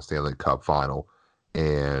that year in the Stanley Cup final.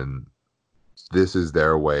 And this is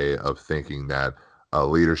their way of thinking that a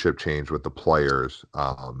leadership change with the players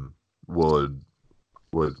would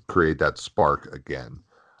create that spark again.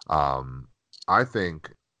 I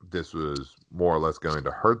think this was more or less going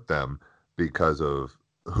to hurt them because of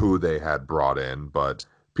who they had brought in. But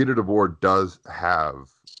Peter DeBoer does have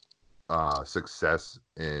success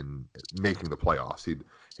in making the playoffs.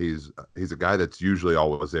 He's a guy that's usually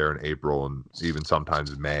always there in April and even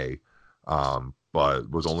sometimes May, but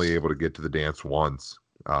was only able to get to the dance once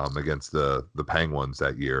against the Penguins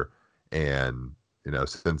that year, and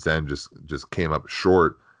since then just came up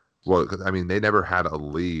short. Well, I mean, they never had a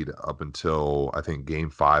lead up until I think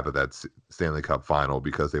Game 5 of that Stanley Cup final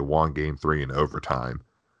because they won Game 3 in overtime.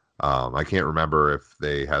 I can't remember if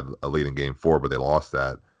they had a lead in Game 4, but they lost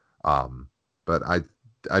that. But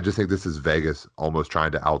I just think this is Vegas almost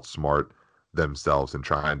trying to outsmart themselves and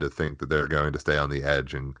trying to think that they're going to stay on the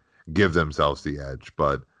edge and give themselves the edge.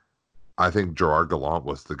 But I think Gerard Gallant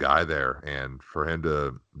was the guy there, and for him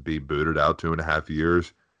to be booted out 2.5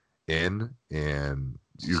 years in, and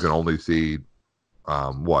you can only see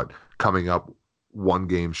coming up 1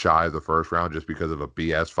 game shy of the first round just because of a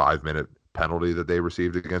BS 5-minute penalty that they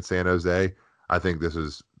received against San Jose. I think this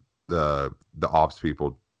is the ops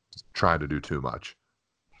people trying to do too much.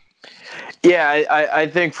 Yeah, I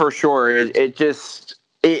think for sure it just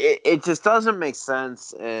doesn't make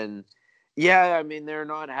sense. And yeah, I mean, they're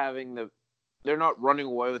not having running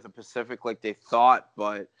away with the Pacific like they thought,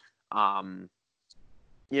 but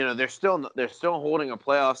they're still holding a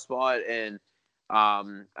playoff spot. And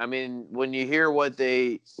I mean, when you hear why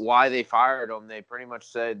they fired him, they pretty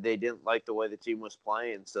much said they didn't like the way the team was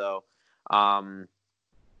playing. So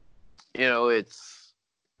it's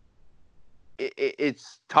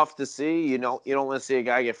tough to see. You don't want to see a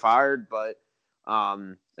guy get fired, but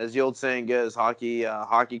as the old saying goes, hockey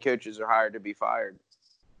coaches are hired to be fired.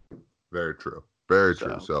 Very true. Very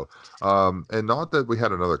true. So, and not that we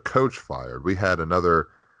had another coach fired. We had another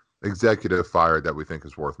executive fired that we think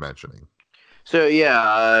is worth mentioning. So,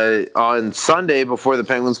 on Sunday before the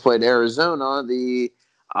Penguins played Arizona, the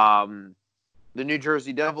New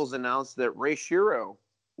Jersey Devils announced that Ray Shero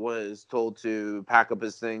was told to pack up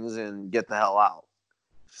his things and get the hell out.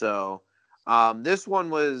 So, this one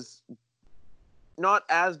was not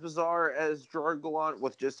as bizarre as Gerard Gallant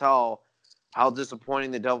with just how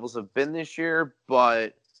disappointing the Devils have been this year,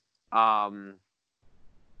 but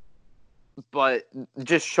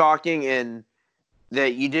just shocking in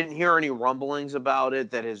that you didn't hear any rumblings about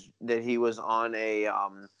it, that he was on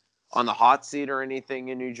on the hot seat or anything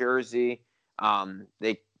in New Jersey.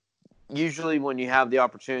 They usually, when you have the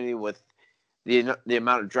opportunity with the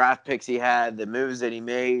amount of draft picks he had, the moves that he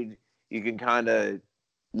made, you can kind of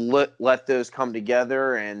let those come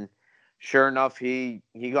together. And sure enough, he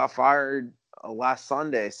got fired last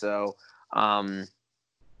Sunday. So, I mean,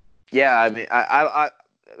 I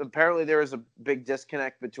apparently there was a big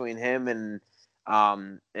disconnect between him and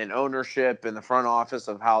ownership and the front office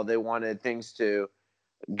of how they wanted things to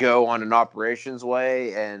go on an operations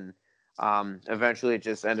way, and eventually it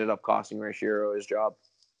just ended up costing Ray Shero his job.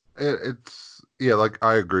 Like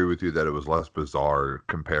I agree with you that it was less bizarre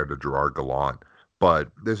compared to Gerard Gallant, but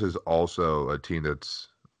this is also a team that's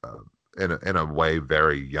in a way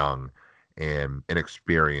very young and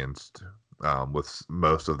inexperienced with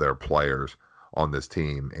most of their players on this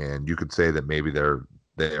team, and you could say that maybe there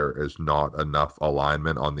is not enough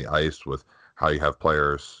alignment on the ice with how you have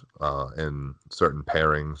players in certain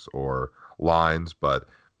pairings or lines, but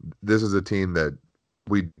this is a team that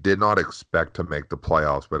we did not expect to make the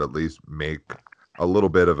playoffs, but at least make a little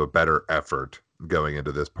bit of a better effort going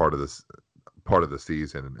into this part of the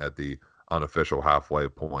season at the unofficial halfway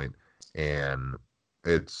point. And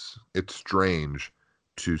it's strange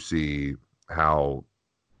to see how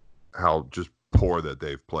just poor that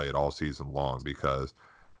they've played all season long, because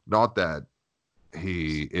not that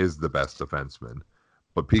he is the best defenseman,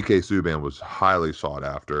 but PK Subban was highly sought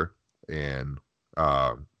after, and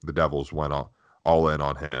the Devils went all in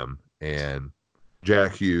on him. And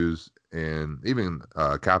Jack Hughes and even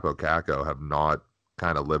Capo Caco have not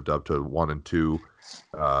kind of lived up to 1 and 2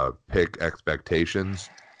 pick expectations.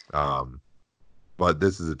 But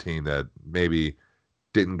this is a team that maybe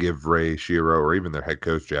didn't give Ray Shero or even their head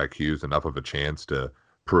coach Jack Hughes enough of a chance to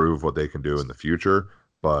prove what they can do in the future.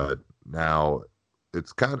 But now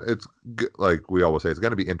it's like we always say, it's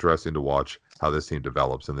going to be interesting to watch how this team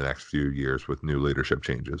develops in the next few years with new leadership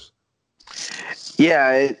changes.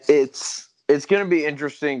 Yeah, it's going to be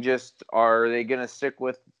interesting. Just, are they going to stick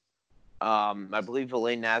with? I believe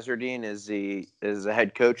Elaine Nasruddin is the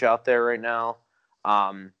head coach out there right now.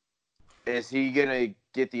 Is he going to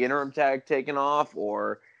get the interim tag taken off,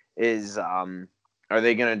 or are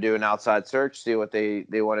they going to do an outside search, see what they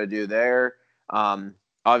want to do there?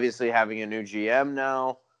 Obviously, having a new GM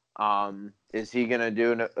now, is he going to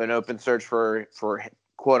do an open search for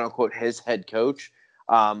quote unquote his head coach?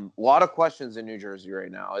 A lot of questions in New Jersey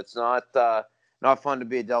right now. It's not fun to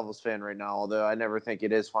be a Devils fan right now, although I never think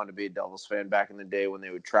it is fun to be a Devils fan back in the day when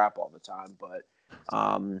they would trap all the time.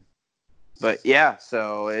 But yeah,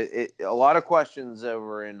 so a lot of questions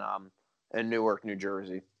over in Newark, New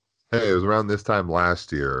Jersey. Hey, it was around this time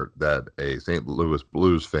last year that a St. Louis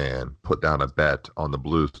Blues fan put down a bet on the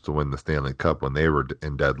Blues to win the Stanley Cup when they were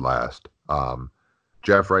in dead last.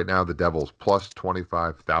 Jeff, right now the Devils plus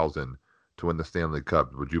 25,000 to win the Stanley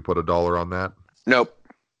Cup. Would you put $1 on that? Nope.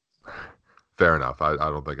 Fair enough. I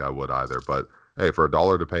don't think I would either. But hey, for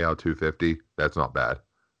 $1 to pay out $2.50, that's not bad.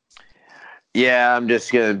 Yeah, I'll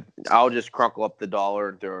just crunkle up the dollar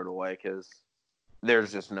and throw it away, because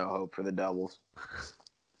there's just no hope for the Devils.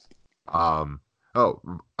 I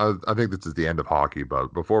think this is the end of hockey,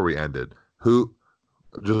 but before we end it,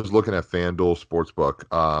 just looking at FanDuel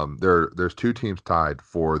Sportsbook, there's 2 teams tied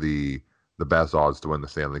for the best odds to win the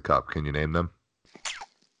Stanley Cup. Can you name them?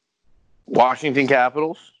 Washington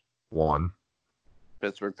Capitals. 1.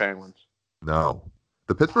 Pittsburgh Penguins. No.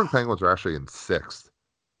 The Pittsburgh Penguins are actually in 6th.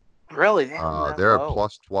 Really? They're at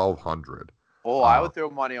plus 1,200. Oh, I would throw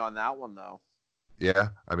money on that one, though. Yeah,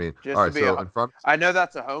 I mean, Just all to right. be So a, in front, I know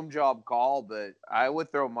that's a home job call, but I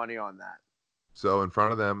would throw money on that. so in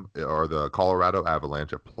front of them are the Colorado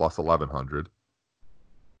Avalanche at plus 1100,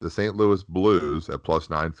 the St. Louis Blues at plus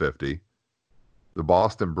 950, the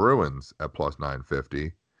Boston Bruins at plus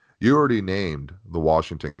 950. You already named the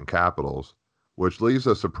Washington Capitals, which leaves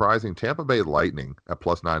a surprising Tampa Bay Lightning at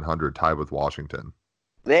plus 900, tied with Washington.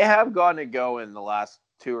 They have gotten it going the last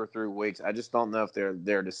 2 or 3 weeks. I just don't know if they're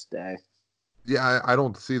there to stay. Yeah, I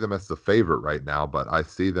don't see them as the favorite right now, but I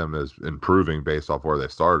see them as improving based off where they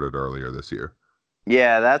started earlier this year.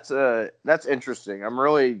 Yeah, that's interesting. I'm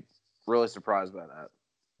really surprised by that.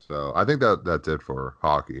 So I think that's it for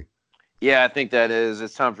hockey. Yeah, I think that is.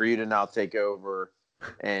 It's time for you to now take over,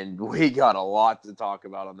 and we got a lot to talk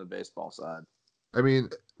about on the baseball side. I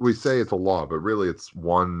mean, we say it's a lot, but really it's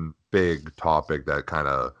one big topic that kind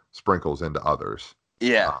of sprinkles into others.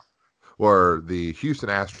 Yeah. Uh, where the Houston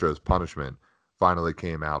Astros punishment finally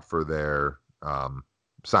came out for their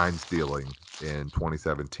sign stealing in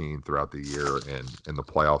 2017 throughout the year and in the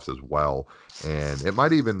playoffs as well. And it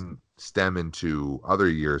might even stem into other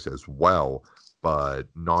years as well, but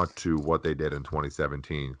not to what they did in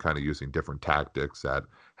 2017, kind of using different tactics that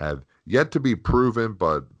have yet to be proven,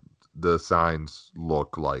 but the signs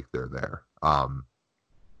look like they're there.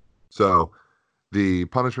 So the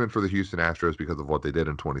punishment for the Houston Astros because of what they did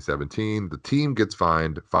in 2017, the team gets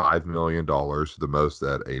fined $5 million, the most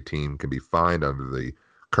that a team can be fined under the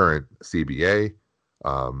current CBA.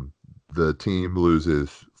 The team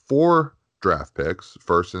loses 4 draft picks,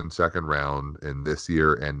 first and second round in this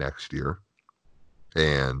year and next year.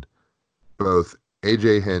 And both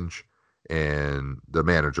AJ Hinch and the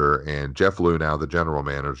manager and Jeff Lunau, the general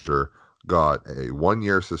manager, got a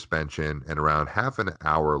 1-year suspension, and around half an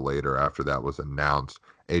hour later after that was announced,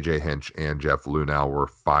 AJ Hinch and Jeff Lunau were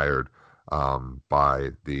fired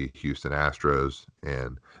by the Houston Astros,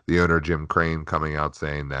 and the owner Jim Crane coming out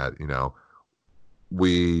saying that,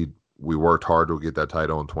 we worked hard to get that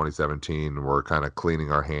title in 2017. We're kind of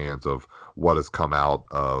cleaning our hands of what has come out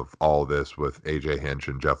of all this with AJ Hinch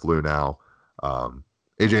and Jeff Lunau.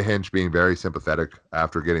 AJ Hinch being very sympathetic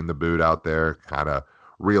after getting the boot out there, kind of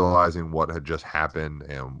realizing what had just happened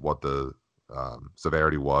and what the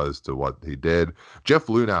severity was to what he did. Jeff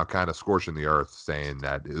Lunau kind of scorching the earth, saying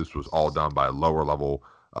that this was all done by lower level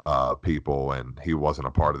people and he wasn't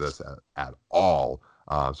a part of this at all.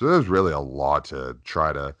 So there's really a lot to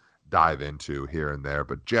try to dive into here and there.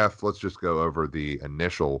 But Jeff, let's just go over the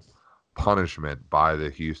initial punishment by the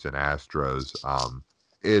Houston Astros.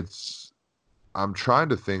 I'm trying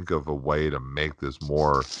to think of a way to make this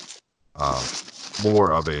more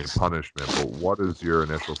of a punishment, but what is your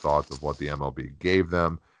initial thoughts of what the MLB gave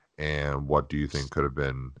them, and what do you think could have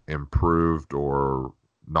been improved or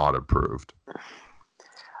not improved?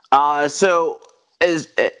 So as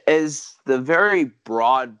the very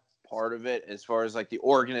broad part of it, as far as like the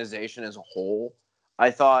organization as a whole, I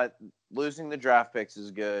thought losing the draft picks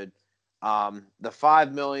is good. The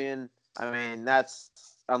 $5 million, I mean, that's,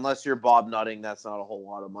 unless you're Bob Nutting, that's not a whole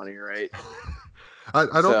lot of money, right?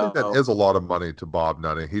 I don't think that is a lot of money to Bob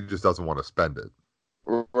Nutting. He just doesn't want to spend it.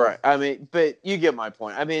 Right. I mean, but you get my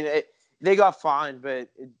point. I mean, they got fined, but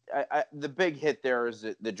the big hit there is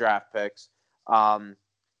the draft picks.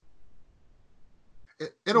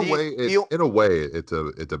 In a way, it's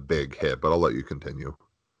a big hit. But I'll let you continue.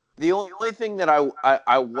 The only thing that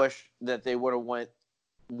I wish that they would have went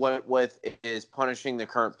with is punishing the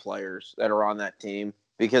current players that are on that team,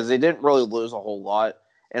 because they didn't really lose a whole lot.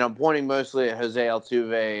 And I'm pointing mostly at Jose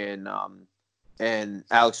Altuve and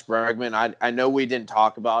Alex Bregman. I know we didn't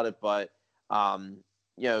talk about it, but the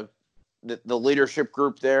leadership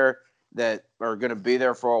group there that are going to be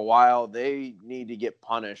there for a while, they need to get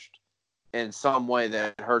punished in some way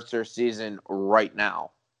that hurts their season right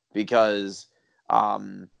now, because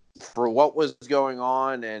for what was going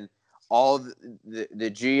on and all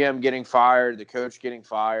the GM getting fired, the coach getting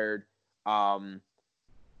fired,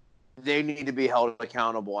 they need to be held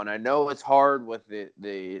accountable. And I know it's hard with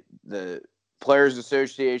the Players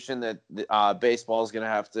Association that baseball is going to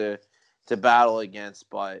have to battle against,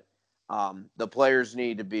 but the players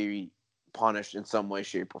need to be punished in some way,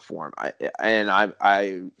 shape, or form.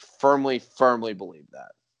 I firmly believe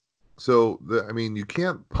that. So, you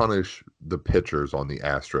can't punish the pitchers on the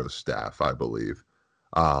Astros staff, I believe.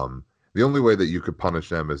 The only way that you could punish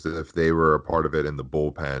them is if they were a part of it in the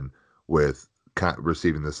bullpen with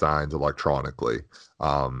receiving the signs electronically.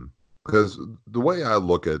 Because the way I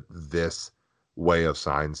look at this way of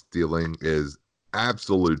sign stealing is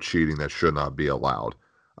absolute cheating that should not be allowed.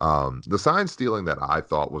 The sign stealing that I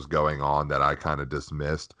thought was going on that I kind of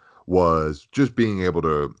dismissed was just being able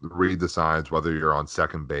to read the signs, whether you're on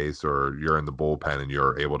second base or you're in the bullpen and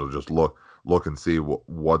you're able to just look and see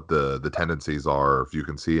what the tendencies are, if you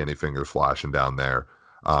can see any fingers flashing down there.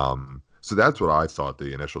 So that's what I thought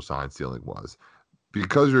the initial sign stealing was.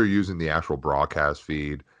 Because you're using the actual broadcast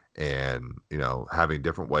feed and, having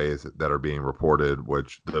different ways that are being reported,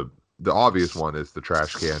 which the obvious one is the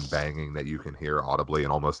trash can banging that you can hear audibly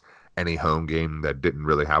in almost any home game that didn't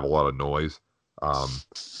really have a lot of noise.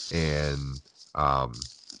 And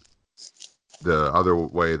the other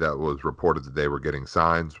way that was reported that they were getting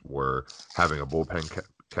signs were having a bullpen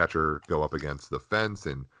catcher go up against the fence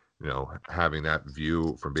and, having that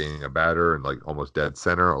view from being a batter and like almost dead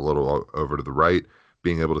center, a little over to the right,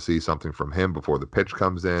 being able to see something from him before the pitch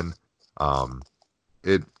comes in.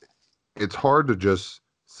 It's hard to just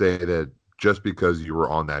say that just because you were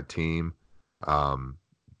on that team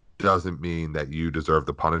doesn't mean that you deserve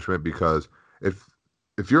the punishment, because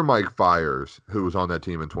if you're Mike Fiers, who was on that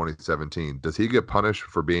team in 2017, does he get punished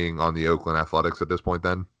for being on the Oakland Athletics at this point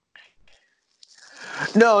then?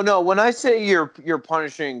 No. When I say you're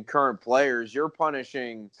punishing current players, you're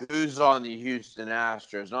punishing who's on the Houston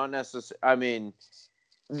Astros. Not necessarily. I mean,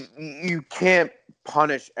 you can't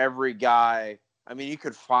punish every guy. I mean, you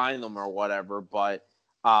could fine them or whatever, but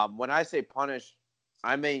when I say punish,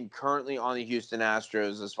 I mean currently on the Houston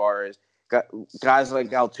Astros, as far as guys like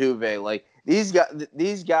Altuve, like these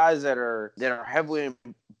guys that are heavily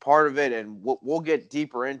part of it, and we'll get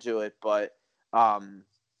deeper into it, but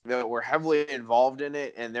that we're heavily involved in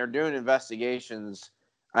it, and they're doing investigations,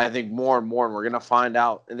 I think, more and more, and we're going to find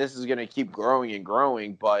out, and this is going to keep growing and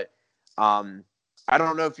growing, but I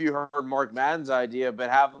don't know if you heard Mark Madden's idea, but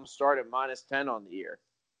have them start at -10 on the year.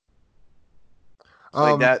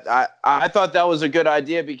 Like that, I thought that was a good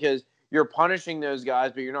idea, because you're punishing those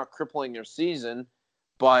guys, but you're not crippling their season,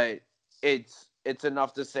 but it's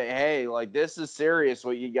enough to say, hey, like, this is serious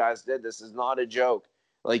what you guys did. This is not a joke.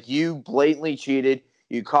 Like, you blatantly cheated.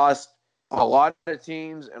 You cost a lot of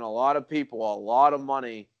teams and a lot of people a lot of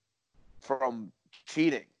money from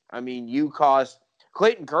cheating. I mean, you cost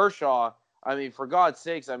Clayton Kershaw. I mean, for God's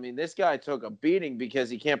sakes, I mean, this guy took a beating because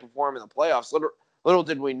he can't perform in the playoffs. Little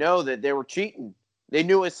did we know that they were cheating. They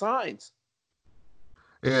knew his signs.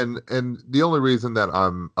 And the only reason that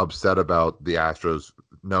I'm upset about the Astros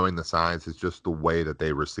knowing the signs is just the way that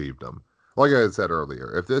they received them. Like I said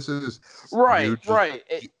earlier, if this is right,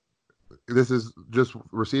 this is just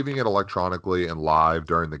receiving it electronically and live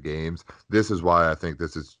during the games. This is why I think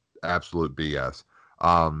this is absolute BS.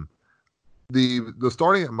 The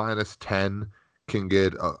starting at -10 can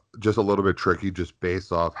get just a little bit tricky, just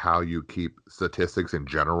based off how you keep statistics in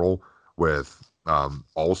general with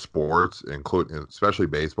all sports, including especially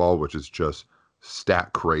baseball, which is just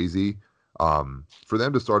stat crazy. For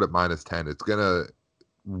them to start at -10, it's gonna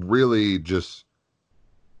really just.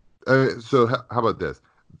 So how about this?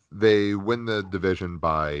 They win the division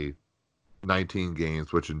by 19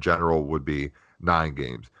 games, which in general would be 9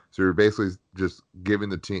 games. So you're basically just giving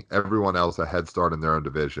the team, everyone else, a head start in their own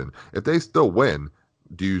division. If they still win,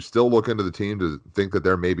 do you still look into the team to think that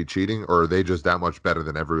they're maybe cheating, or are they just that much better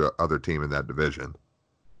than every other team in that division?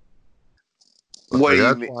 What like, do you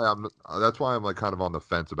that's mean? that's why I'm like kind of on the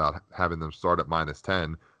fence about having them start at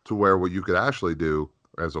 -10, to where what you could actually do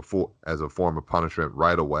as a form of punishment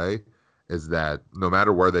right away is that no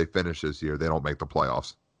matter where they finish this year, they don't make the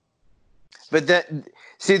playoffs. But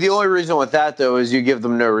the only reason with that, though, is you give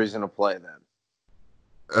them no reason to play then.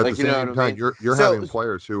 At the Like, you know what same I time, mean? you're So, having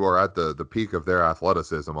players who are at the peak of their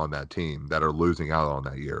athleticism on that team that are losing out on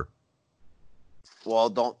that year. well,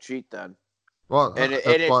 don't cheat then. Well, And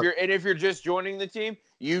that's what. if you're just joining the team,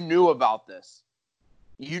 you knew about this.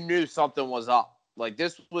 You knew something was up. Like,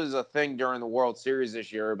 this was a thing during the World Series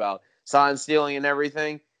this year about sign stealing and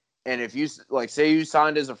everything. And if you, like, say you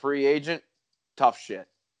signed as a free agent, tough shit.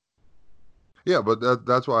 Yeah, but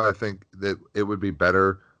that's why I think that it would be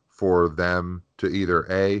better for them to either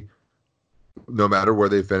A, no matter where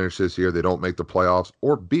they finish this year, they don't make the playoffs,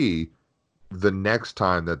 or B, the next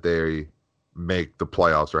time that they make the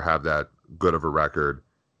playoffs or have that good of a record,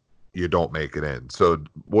 you don't make it in. So it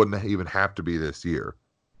wouldn't even have to be this year.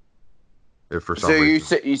 If for some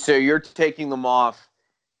reason. So you're taking them off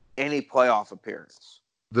any playoff appearance.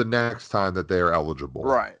 The next time that they are eligible.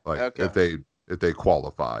 Right. Like, Okay. if they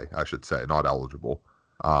qualify, I should say, not eligible.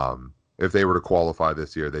 If they were to qualify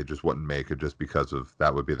this year, they just wouldn't make it, just because of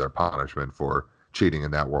that would be their punishment for cheating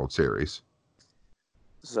in that World Series.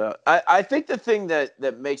 So I think the thing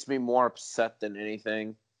that makes me more upset than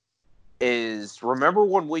anything is, remember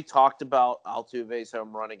when we talked about Altuve's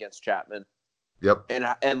home run against Chapman? Yep.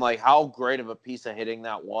 And like how great of a piece of hitting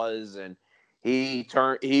that was, and he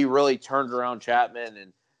really turned around Chapman,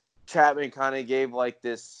 and Chapman kind of gave like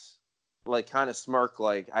this, like kind of smirk,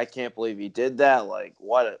 like, I can't believe he did that. Like,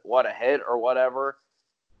 what a hit or whatever.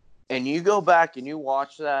 And you go back and you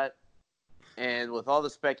watch that, and with all the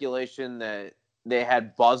speculation that they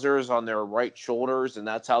had buzzers on their right shoulders, and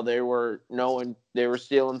that's how they were knowing they were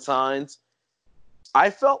stealing signs. I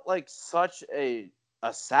felt like such a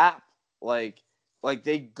sap. Like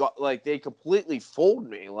they completely fooled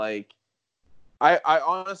me. Like, I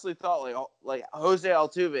honestly thought like Jose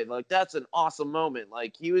Altuve, like, that's an awesome moment.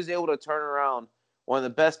 Like, he was able to turn around one of the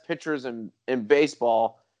best pitchers in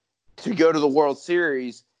baseball to go to the World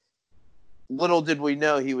Series. Little did we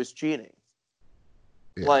know he was cheating.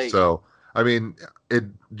 Yeah, Like, so I mean, it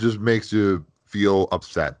just makes you feel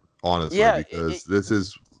upset, honestly, yeah,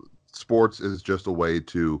 because sports is just a way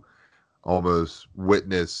to almost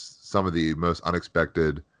witness some of the most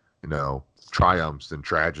unexpected, triumphs and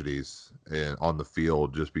tragedies on the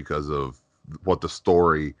field just because of what the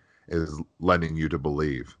story is lending you to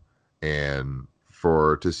believe. And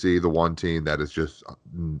to see the one team that is just,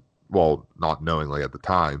 well, not knowingly at the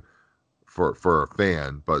time for a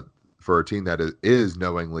fan, but for a team that is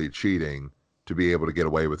knowingly cheating to be able to get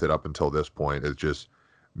away with it up until this point, it just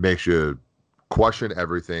makes you question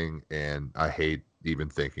everything. And I hate even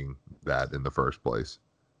thinking that in the first place.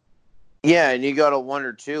 yeah, and you got to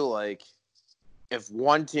wonder too, like, if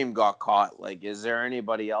one team got caught, like, is there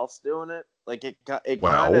anybody else doing it? Like,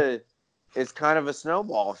 it's kind of a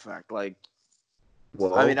snowball effect. Like,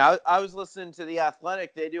 I mean, I was listening to The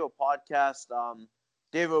Athletic. They do a podcast.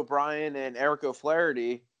 Dave O'Brien and Eric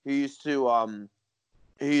O'Flaherty, who used to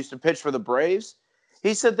pitch for the Braves.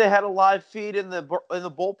 He said they had a live feed in the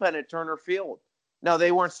bullpen at Turner Field. Now,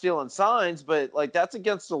 they weren't stealing signs, but like, that's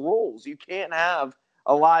against the rules. You can't have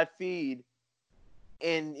a live feed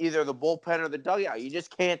in either the bullpen or the dugout. You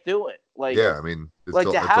just can't do it. Like, yeah, I mean, like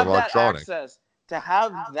to it's have that electronic.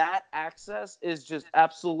 access, is just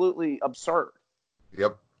absolutely absurd.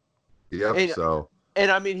 Yep. And, So,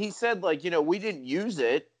 I mean, he said, like, we didn't use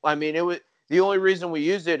it. I mean, it was the only reason we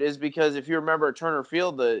used it is because if you remember at Turner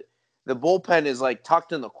Field, the bullpen is like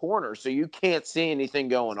tucked in the corner, so you can't see anything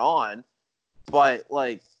going on. But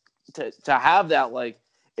like, to have that, like,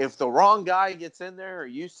 if the wrong guy gets in there or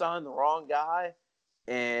you sign the wrong guy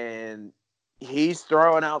and he's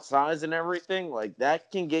throwing out signs and everything, like,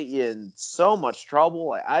 that can get you in so much trouble.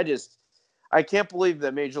 Like, I can't believe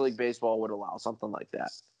that Major League Baseball would allow something like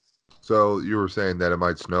that. So you were saying that it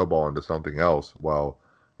might snowball into something else. Well,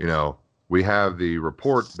 we have the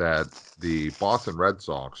report that the Boston Red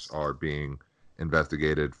Sox are being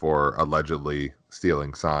investigated for allegedly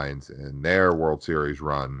stealing signs in their World Series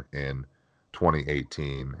run in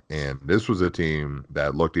 2018. And this was a team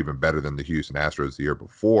that looked even better than the Houston Astros the year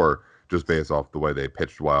before, just based off the way they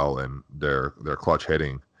pitched well and their clutch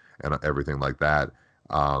hitting and everything like that.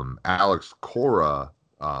 Alex Cora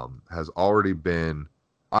has already been,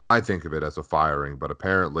 I think of it as a firing, but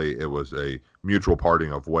apparently it was a mutual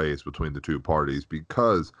parting of ways between the two parties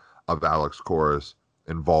because of Alex Cora's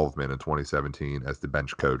involvement in 2017 as the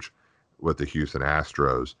bench coach with the Houston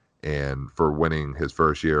Astros and for winning his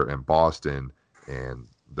first year in Boston and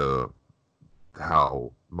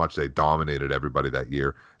how much they dominated everybody that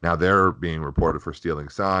year. Now they're being reported for stealing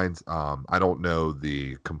signs. I don't know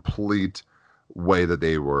the complete way that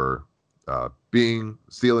they were being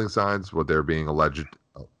stealing signs, what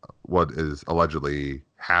is allegedly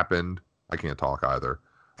happened. I can't talk either.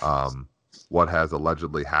 What has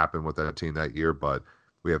allegedly happened with that team that year, but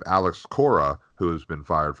we have Alex Cora, who has been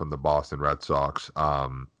fired from the Boston Red Sox.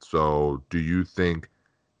 So do you think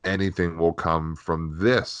anything will come from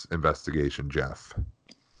this investigation, Jeff?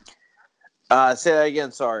 Say that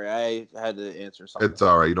again. Sorry, I had to answer something. It's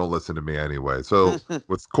all right. You don't listen to me anyway. So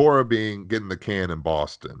with Cora getting the can in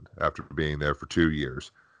Boston after being there for 2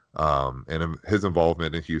 years, and his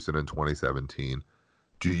involvement in Houston in 2017,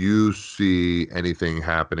 do you see anything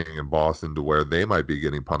happening in Boston to where they might be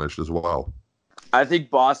getting punished as well? I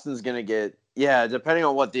think Boston's gonna get, depending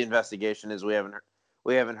on what the investigation is. We haven't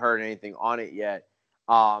heard anything on it yet.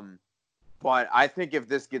 But I think if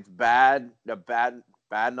this gets bad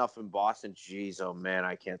enough in Boston, geez, oh man,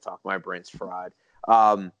 I can't talk. My brain's fried.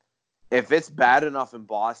 If it's bad enough in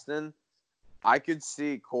Boston, I could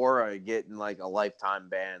see Cora getting like a lifetime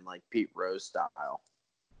ban, like Pete Rose style,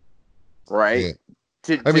 right? Yeah.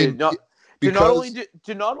 To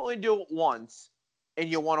not only do it once, and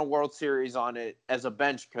you won a World Series on it as a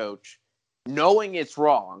bench coach, knowing it's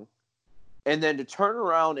wrong, and then to turn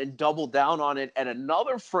around and double down on it at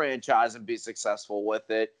another franchise and be successful with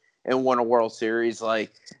it and win a World Series,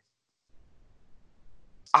 like,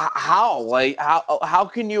 How? Like, how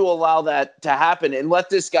can you allow that to happen and let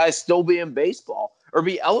this guy still be in baseball or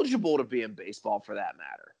be eligible to be in baseball for that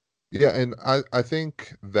matter? Yeah, and I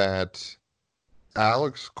think that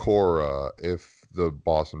Alex Cora, if the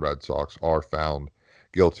Boston Red Sox are found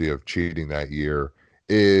guilty of cheating that year,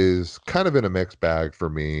 is kind of in a mixed bag for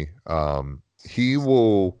me. He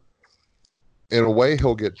will, in a way,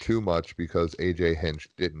 he'll get too much because AJ Hinch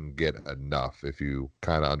didn't get enough, if you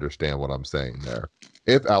kind of understand what I'm saying there.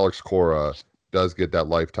 If Alex Cora does get that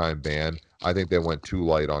lifetime ban, I think they went too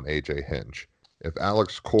light on AJ Hinch. If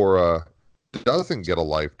Alex Cora doesn't get a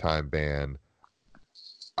lifetime ban,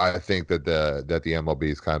 I think that the MLB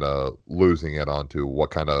is kind of losing it onto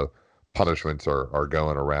what kind of punishments are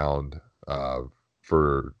going around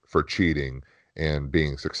for cheating and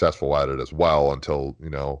being successful at it as well until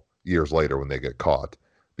years later when they get caught.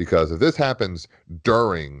 Because if this happens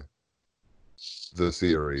during the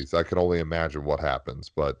series, I can only imagine what happens.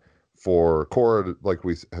 But for Cora, like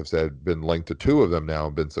we have said, been linked to two of them now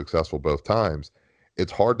and been successful both times,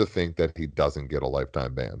 it's hard to think that he doesn't get a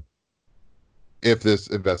lifetime ban if this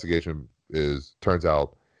investigation turns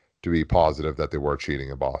out to be positive that they were cheating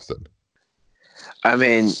in Boston. I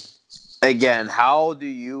mean, again, how do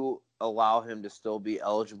you allow him to still be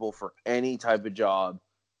eligible for any type of job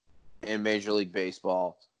in Major League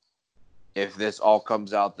Baseball if this all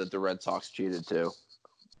comes out that the Red Sox cheated too?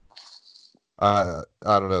 I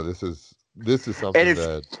don't know. This is something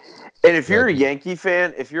if you're a Yankee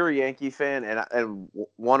fan, and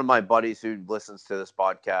one of my buddies who listens to this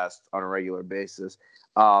podcast on a regular basis,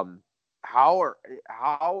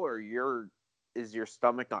 is your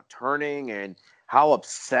stomach not turning, and how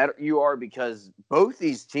upset you are because both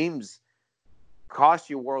these teams cost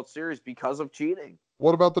you World Series because of cheating?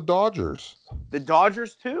 What about the Dodgers? The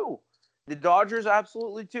Dodgers too. The Dodgers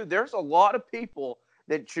absolutely too. There's a lot of people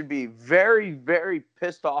that should be very, very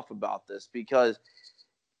pissed off about this because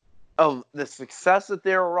of the success that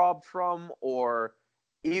they were robbed from, or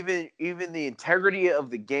even the integrity of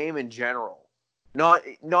the game in general. Not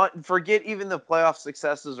forget even the playoff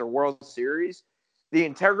successes or World Series. The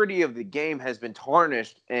integrity of the game has been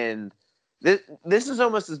tarnished, and this is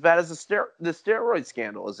almost as bad as the steroid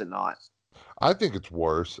scandal, is it not? I think it's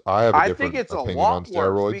worse. I think it's opinion a lot on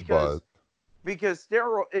steroids, worse because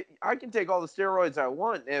I can take all the steroids I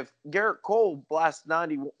want. If Garrett Cole blasts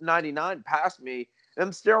 99 past me,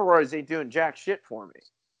 them steroids ain't doing jack shit for me.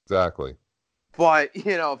 Exactly. But,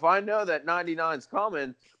 if I know that 99's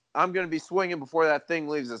coming, I'm going to be swinging before that thing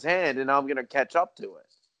leaves his hand, and I'm going to catch up to it.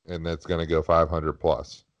 And that's going to go 500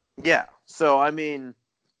 plus. Yeah. So, I mean,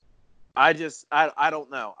 I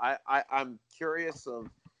don't know. I'm curious of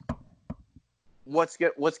what's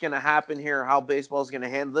going to happen here, how baseball is going to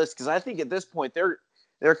handle this, because I think at this point they're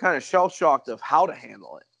kind of shell-shocked of how to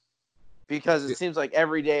handle it, because it seems like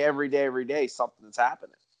every day something's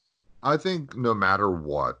happening. I think no matter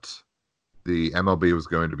what, the MLB was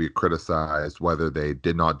going to be criticized whether they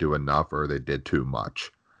did not do enough or they did too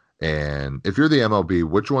much. And if you're the MLB,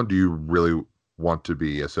 which one do you really want to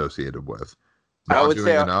be associated with? Not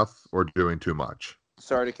doing enough or doing too much?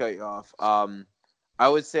 Sorry to cut you off. I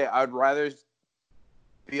would say I'd rather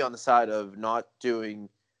be on the side of doing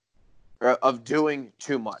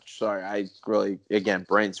too much. Sorry, I really, again,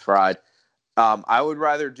 brain's fried. I would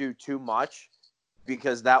rather do too much,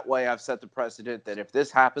 because that way I've set the precedent that if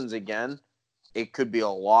this happens again, it could be a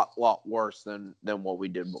lot worse than what we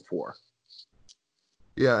did before.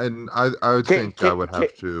 Yeah, and I would think I would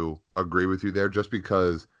have to agree with you there, just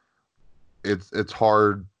because it's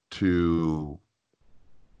hard to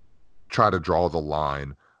try to draw the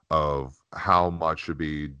line of how much should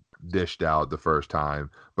be dished out the first time.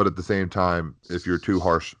 But at the same time, if you're too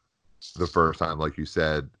harsh the first time, like you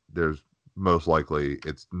said, there's most likely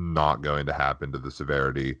it's not going to happen to the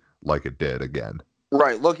severity like it did again.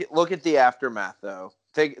 Right. Look at the aftermath, though.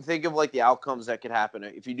 Think of like the outcomes that could happen.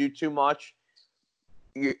 If you do too much,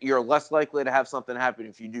 you're less likely to have something happen.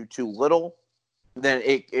 If you do too little, then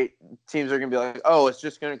teams are going to be like, oh, it's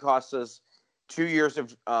just going to cost us 2 years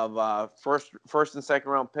of first and second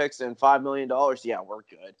round picks and $5 million. Yeah, we're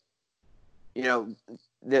good.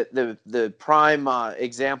 The prime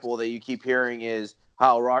example that you keep hearing is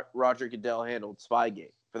how Roger Goodell handled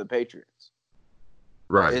Spygate for the Patriots.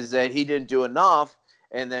 Right. Is that he didn't do enough,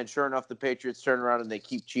 and then sure enough, the Patriots turn around and they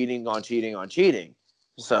keep cheating on cheating.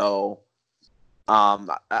 So,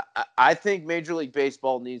 I think Major League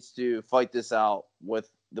Baseball needs to fight this out with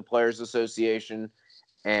the Players Association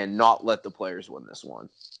and not let the players win this one.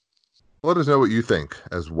 Let us know what you think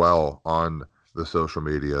as well on the social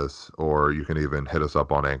medias, or you can even hit us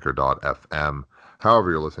up on anchor.fm.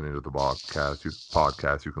 however you're listening to the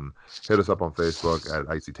podcast, you can hit us up on Facebook at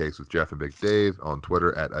Icy Takes with Jeff and Big Dave, on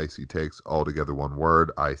Twitter at Icy Takes, all together one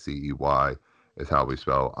word, ICEY is how we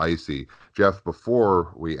spell icy. Jeff,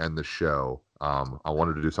 before we end the show, I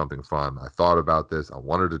wanted to do something fun. I thought about this. I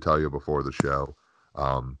wanted to tell you before the show.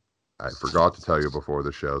 I forgot to tell you before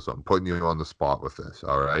the show, so I'm putting you on the spot with this.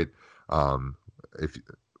 All right. If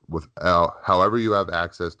with however you have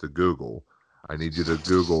access to Google, I need you to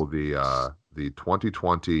Google the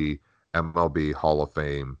 2020 MLB Hall of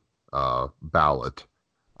Fame ballot,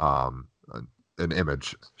 an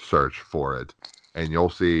image search for it, and you'll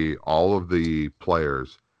see all of the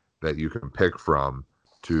players that you can pick from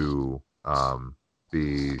to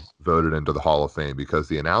be voted into the Hall of Fame, because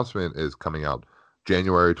the announcement is coming out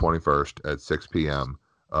January 21st at 6 p.m.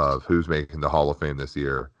 of who's making the Hall of Fame this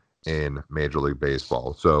year in Major League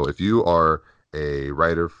Baseball. So if you are a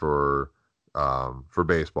writer for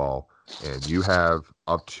baseball and you have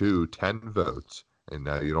up to 10 votes, and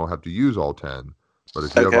now you don't have to use all 10, but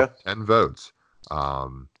if you have up to 10 votes, I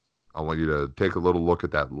want you to take a little look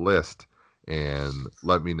at that list and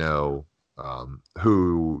let me know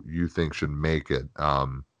who you think should make it.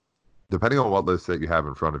 Depending on what list that you have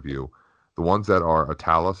in front of you, the ones that are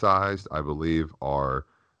italicized, I believe, are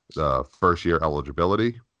the first year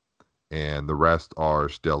eligibility, and the rest are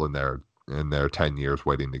still in their 10 years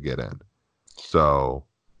waiting to get in. So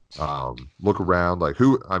look around, like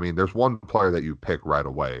there's one player that you pick right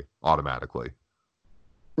away automatically.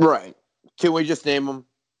 Right. Can we just name him?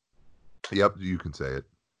 Yep, you can say it.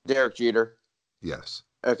 Derek Jeter. Yes.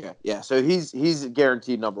 Okay. Yeah. So he's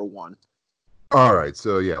guaranteed number one. All right,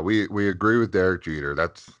 so yeah, we agree with Derek Jeter.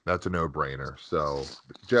 That's a no-brainer. So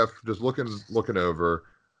Jeff, just looking over,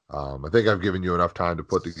 I think I've given you enough time to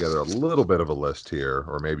put together a little bit of a list here,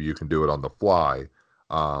 or maybe you can do it on the fly.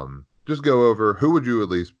 Just go over who would you at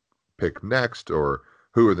least pick next, or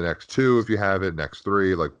who are the next two if you have it, next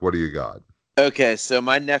three. Like, what do you got? Okay, so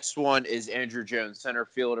my next one is Andruw Jones, center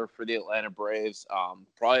fielder for the Atlanta Braves.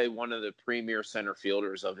 Probably one of the premier center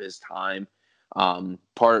fielders of his time.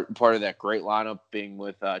 Part of that great lineup being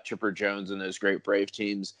with Chipper Jones and those great Brave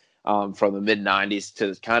teams from the mid 90s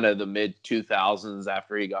to kind of the mid 2000s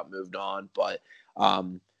after he got moved on. But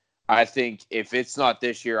I think if it's not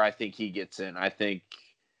this year, I think he gets in. I think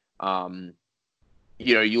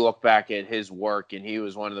you look back at his work, and he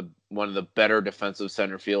was one of the better defensive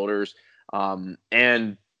center fielders.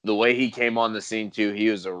 And the way he came on the scene too, he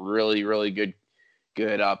was a really, really good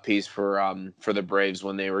piece for the Braves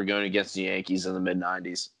when they were going against the Yankees in the mid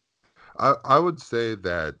 90s. I would say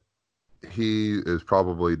that he is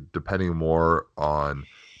probably depending more on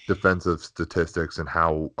defensive statistics and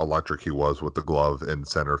how electric he was with the glove in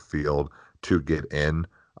center field to get in.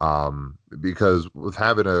 Because with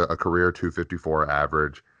having a career 254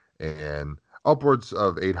 average and upwards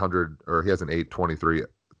of 800, or he has an 823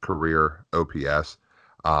 career OPS.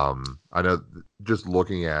 I know just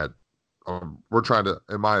looking at, we're trying to,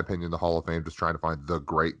 in my opinion, the Hall of Fame, just trying to find the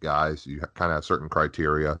great guys. You kind of have certain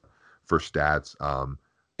criteria for stats.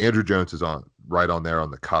 Andruw Jones is right on there on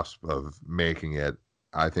the cusp of making it.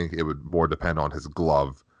 I think it would more depend on his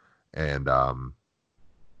glove and to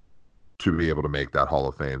be able to make that Hall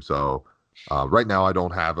of Fame. So right now I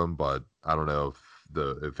don't have him, but I don't know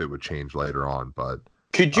if it would change later on. But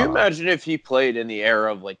could you imagine if he played in the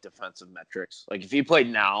era of like defensive metrics? Like if he played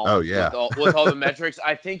now, oh yeah, with all the metrics,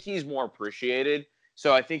 I think he's more appreciated.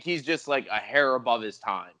 So I think he's just like a hair above his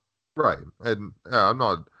time. Right, and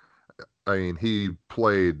I mean, he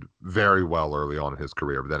played very well early on in his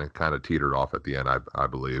career, but then it kind of teetered off at the end, I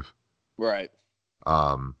believe. Right.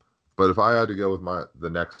 But if I had to go with the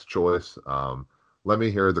next choice, let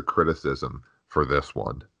me hear the criticism for this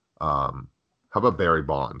one. How about Barry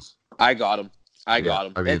Bonds? I got him. I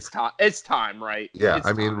mean, it's time, right? Yeah, it's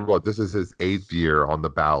I mean, time. this is his 8th year on the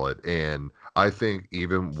ballot, and I think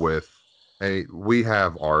even with we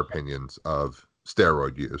have our opinions of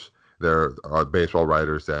steroid use. There are baseball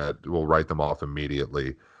writers that will write them off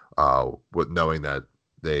immediately, with knowing that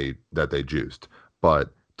they juiced. But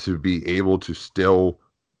to be able to still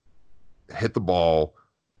hit the ball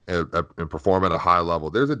and perform at a high level,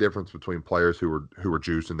 there's a difference between players who are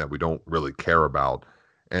juicing that we don't really care about.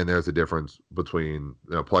 And there's a difference between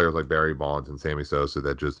players like Barry Bonds and Sammy Sosa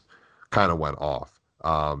that just kind of went off.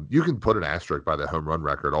 You can put an asterisk by that home run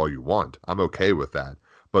record all you want. I'm okay with that.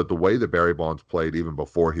 But the way that Barry Bonds played even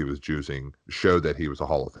before he was juicing showed that he was a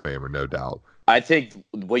Hall of Famer, no doubt. I think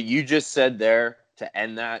what you just said there to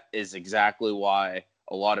end that is exactly why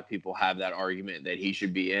a lot of people have that argument that he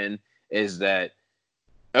should be in, is that,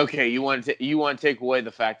 okay, you want to take away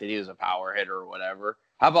the fact that he was a power hitter or whatever.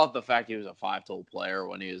 How about the fact he was a 5-tool player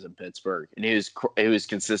when he was in Pittsburgh, and he was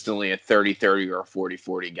consistently a 30-30 or a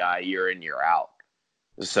 40-40 guy year in, year out.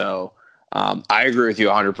 So I agree with you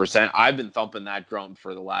 100%. I've been thumping that drum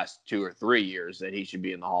for the last 2 or 3 years that he should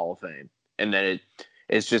be in the Hall of Fame, and then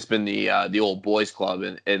it's just been the old boys club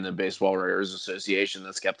in the Baseball Writers Association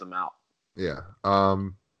that's kept him out. Yeah.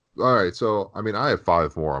 All right. So, I mean, I have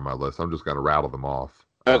 5 more on my list. I'm just going to rattle them off.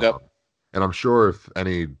 Okay. And I'm sure if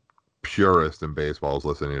any purist in baseball is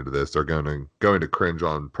listening to this, they're going to cringe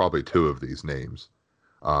on probably 2 of these names.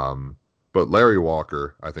 But Larry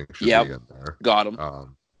Walker, I think, should be in there. Got him.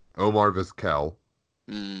 Omar Vizquel.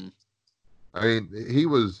 Mm. I mean, he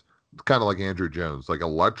was kind of like Andrew Jones, like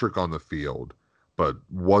electric on the field, but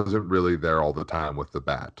wasn't really there all the time with the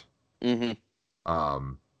bat.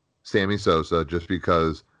 Mm-hmm. Sammy Sosa, just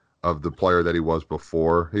because of the player that he was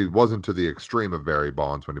before. He wasn't to the extreme of Barry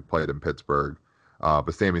Bonds when he played in Pittsburgh,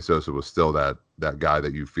 but Sammy Sosa was still that guy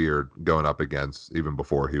that you feared going up against even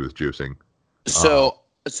before he was juicing. So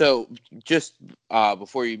just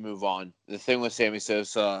before you move on, the thing with Sammy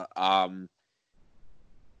Sosa,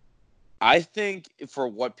 I think for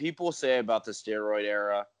what people say about the steroid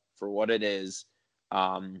era, for what it is,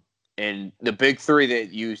 and the big 3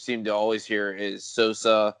 that you seem to always hear is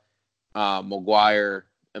Sosa, McGwire,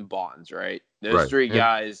 and Bonds, right? Those 3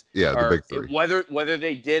 guys, the big 3. Whether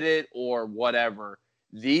they did it or whatever,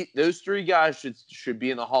 those 3 guys should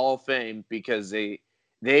be in the Hall of Fame because they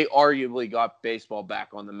arguably got baseball back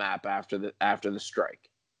on the map after the strike.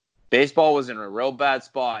 Baseball was in a real bad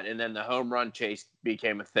spot, and then the home run chase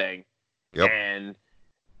became a thing. Yep. And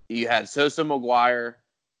you had Sosa, McGwire,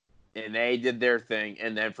 and they did their thing.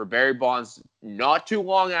 And then for Barry Bonds, not too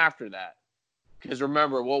long after that, because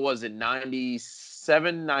remember, what was it,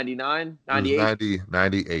 97, 99, 98?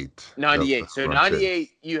 98. 98. So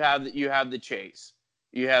 98, you have the chase.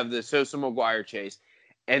 You have the Sosa McGwire chase.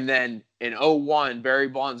 And then in 01, Barry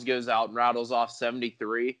Bonds goes out and rattles off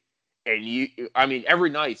 73. And every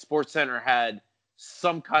night SportsCenter had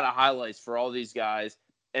some kind of highlights for all these guys.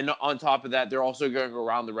 And on top of that, they're also going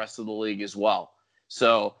around the rest of the league as well.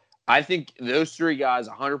 So I think those 3 guys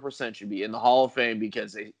 100% should be in the Hall of Fame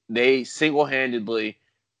because they single-handedly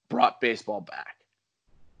brought baseball back.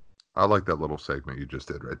 I like that little segment you just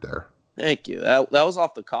did right there. Thank you. That was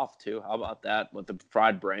off the cuff, too. How about that with the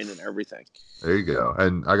fried brain and everything? There you go.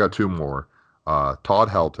 And I got 2 more. Todd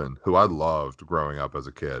Helton, who I loved growing up as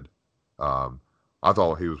a kid. I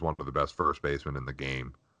thought he was one of the best first basemen in the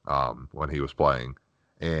game when he was playing.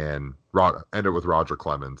 And ended with Roger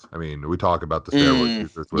Clemens. I mean, we talk about the steroid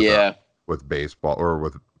users with baseball or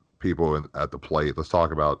with people at the plate. Let's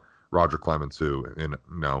talk about Roger Clemens, who,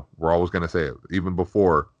 we're always going to say it, even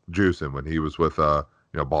before juicing when he was with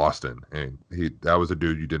Boston, and that was a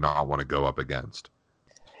dude you did not want to go up against.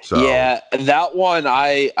 So yeah, that one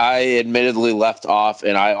I admittedly left off,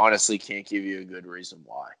 and I honestly can't give you a good reason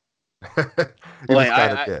why.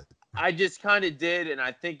 I just kind of did, and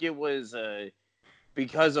I think it was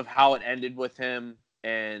because of how it ended with him,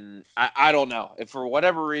 and I don't know. If for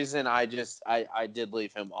whatever reason, I did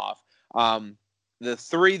leave him off. The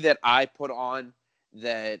 3 that I put on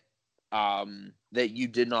that you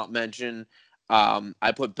did not mention,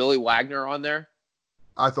 I put Billy Wagner on there.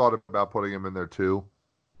 I thought about putting him in there too.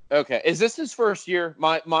 Okay, is this his first year?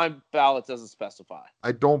 My ballot doesn't specify.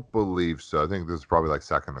 I don't believe so. I think this is probably like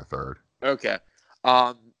 2nd or 3rd. Okay.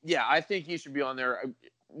 Yeah, I think he should be on there.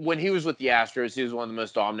 When he was with the Astros, he was one of the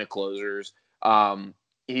most dominant closers.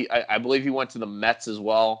 I believe he went to the Mets as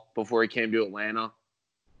well before he came to Atlanta.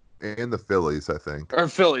 And the Phillies, I think. Or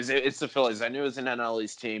Phillies. It's the Phillies. I knew it was an NL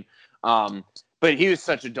East team. But he was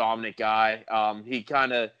such a dominant guy. He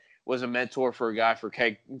kind of was a mentor for a guy for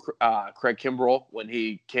Craig Kimbrell when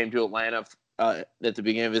he came to Atlanta at the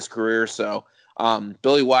beginning of his career. So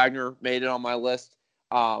Billy Wagner made it on my list.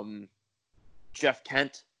 Jeff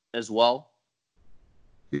Kent as well.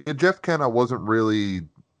 Yeah, Jeff Kent I wasn't really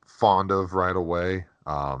fond of right away.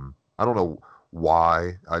 I don't know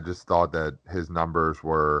why. I just thought that his numbers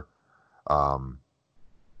were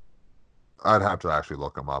I'd have to actually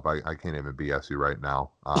look him up. I can't even BS you right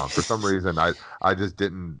now. For some reason, I just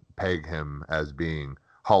didn't peg him as being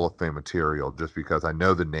Hall of Fame material just because I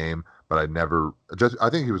know the name, but I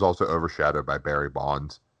think he was also overshadowed by Barry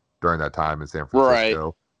Bonds during that time in San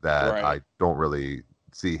Francisco. Right. I don't really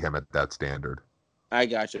see him at that standard. I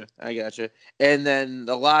gotcha. And then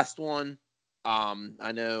the last one,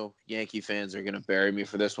 I know Yankee fans are going to bury me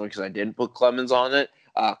for this one because I didn't put Clemens on it.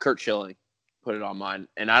 Curt Schilling put it on mine.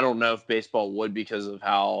 And I don't know if baseball would because of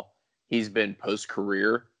how he's been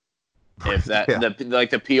post-career. If that,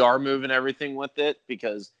 the PR move and everything with it,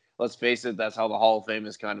 because let's face it, that's how the Hall of Fame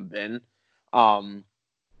has kind of been.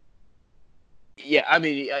 Yeah, I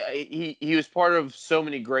mean, he was part of so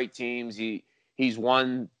many great teams. He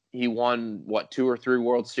won what, 2 or 3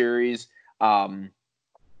 World Series. I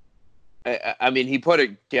mean, he put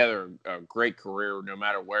together a great career. No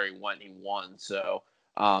matter where he went, he won. So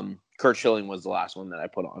Curt Schilling was the last one that I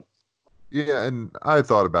put on. Yeah, and I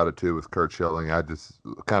thought about it too with Curt Schilling. I just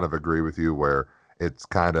kind of agree with you where it's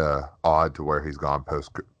kind of odd to where he's gone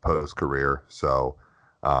post career. So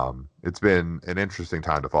it's been an interesting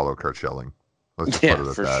time to follow Curt Schilling. Let's just put it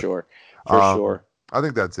at for that. sure. For sure. I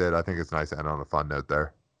think that's it. I think it's nice to end on a fun note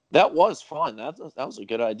there. That was fun. That was a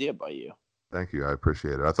good idea by you. Thank you. I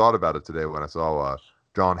appreciate it. I thought about it today when I saw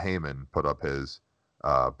John Heyman put up his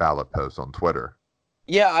ballot post on Twitter.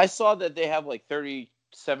 Yeah, I saw that they have like 37%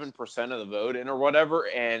 of the vote in or whatever,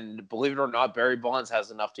 and believe it or not, Barry Bonds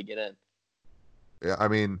has enough to get in. Yeah, I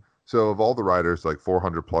mean, so of all the writers, like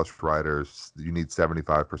 400 plus writers, you need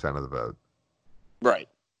 75% of the vote. Right.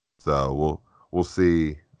 So we'll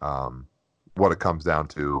see what it comes down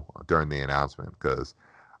to during the announcement, because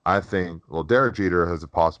I think, well, Derek Jeter has a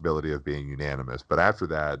possibility of being unanimous, but after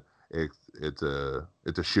that, it's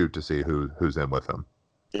a shoot to see who's in with him.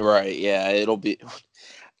 Right. Yeah, it'll be.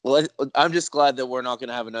 Well, I'm just glad that we're not going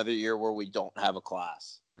to have another year where we don't have a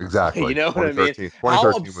class. Exactly. You know what I mean?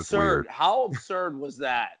 2013 was weird. How absurd was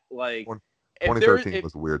that? Like, 2013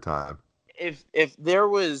 was a weird time. If there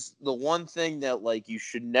was the one thing that like you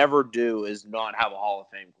should never do is not have a Hall of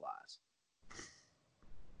Fame class.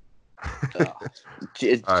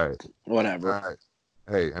 All right. Whatever. All right.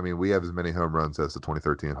 Hey, I mean, we have as many home runs as the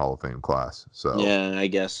 2013 Hall of Fame class. So yeah, I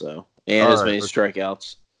guess so. And as many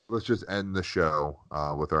strikeouts. Let's just end the show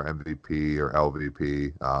with our MVP or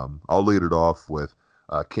LVP. I'll lead it off with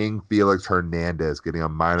King Felix Hernandez getting a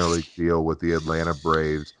minor league deal with the Atlanta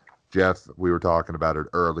Braves. Jeff, we were talking about it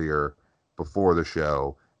earlier before the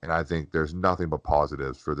show, and I think there's nothing but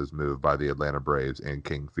positives for this move by the Atlanta Braves and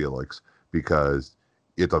King Felix, because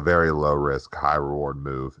it's a very low risk, high reward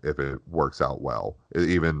move if it works out well.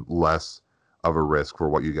 Even less of a risk for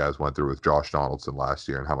what you guys went through with Josh Donaldson last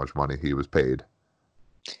year and how much money he was paid.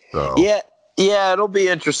 So yeah, it'll be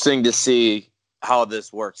interesting to see how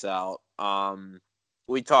this works out.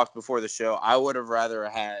 We talked before the show. I would have rather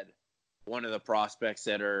had one of the prospects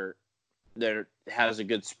that has a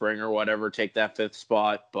good spring or whatever take that 5th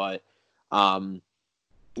spot, but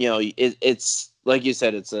it's like you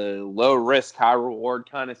said, it's a low risk, high reward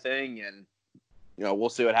kind of thing, and we'll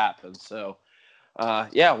see what happens. So,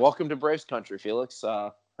 welcome to Braves country, Felix.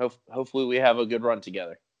 Hopefully we have a good run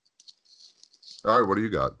together. All right, what do you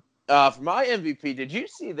got? For my MVP, did you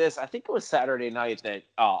see this? I think it was Saturday night that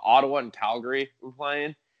Ottawa and Calgary were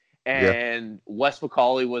playing, and Wes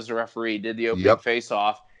McCauley was the referee, did the opening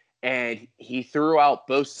face-off, and he threw out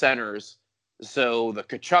both centers. So the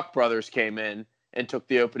Tkachuk brothers came in and took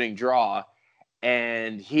the opening draw,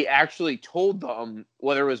 and he actually told them,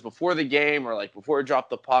 whether it was before the game or like before he dropped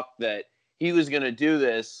the puck, that he was going to do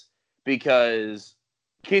this because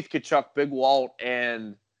Keith Tkachuk, Big Walt,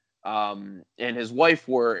 and his wife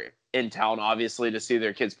were in town, obviously, to see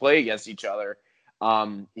their kids play against each other.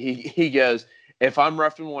 He goes, if I'm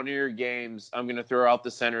reffing one of your games, I'm going to throw out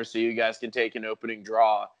the center so you guys can take an opening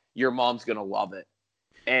draw. Your mom's going to love it.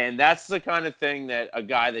 And that's the kind of thing that a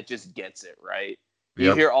guy that just gets it, right?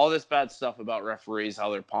 You hear all this bad stuff about referees, how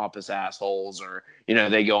they're pompous assholes, or,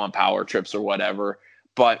 they go on power trips or whatever.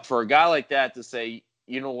 But for a guy like that to say,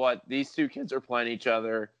 you know what, these two kids are playing each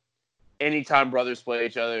other. Anytime brothers play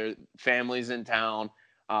each other, families in town,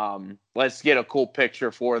 let's get a cool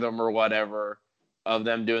picture for them or whatever of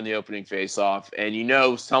them doing the opening face-off.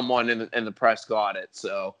 And someone in the press got it.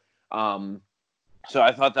 So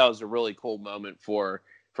I thought that was a really cool moment for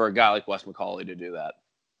a guy like Wes McCauley to do that.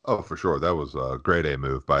 Oh, for sure. That was a grade A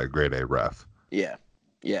move by a grade A ref. Yeah.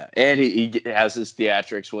 Yeah. And he has his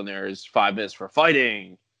theatrics when there's 5 minutes for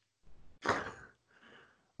fighting.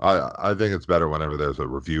 I think it's better whenever there's a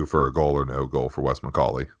review for a goal or no goal for Wes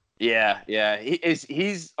McCauley. Yeah.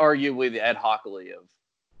 He's arguably the Ed Hockley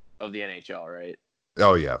of the NHL, right?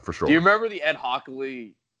 Oh, yeah, for sure. Do you remember the Ed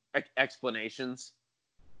Hockley explanations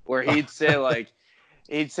where he'd say, like,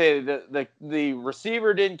 the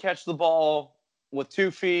receiver didn't catch the ball with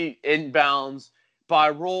 2 feet inbounds. By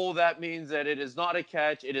rule, that means that it is not a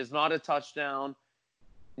catch. It is not a touchdown.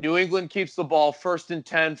 New England keeps the ball 1st and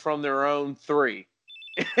 10 from their own 3.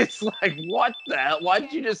 It's like, what the hell? Why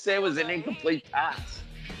did you just say it was an incomplete pass?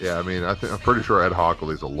 Yeah, I mean, I'm pretty sure Ed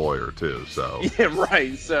Hockley's a lawyer, too, so. Yeah,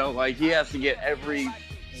 right. So, like, he has to get every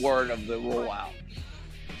word of the rule out.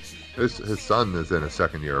 His son is in his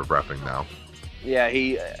 2nd year of reffing now. Yeah,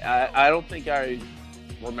 I don't think I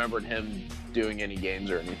remembered him doing any games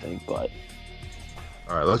or anything, but.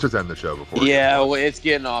 All right, let's just end the show before. Yeah, well, it's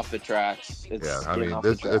getting off the tracks. I mean,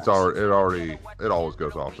 it always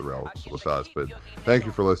goes off the rails with us. But thank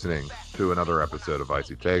you for listening to another episode of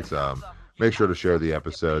Icy Takes. Make sure to share the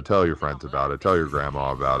episode. Tell your friends about it. Tell your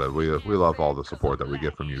grandma about it. We love all the support that we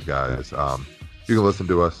get from you guys. You can listen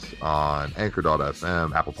to us on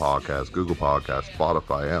Anchor.fm, Apple Podcasts, Google Podcasts,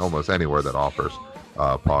 Spotify, and almost anywhere that offers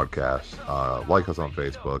podcasts. Like us on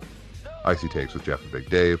Facebook, Icy Takes with Jeff and Big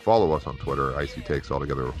Dave. Follow us on Twitter, Icy Takes all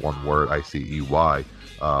together with one word, ICEY.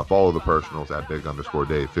 Follow the personals at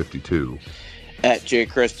Big_Dave52. At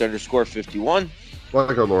JChrist_51.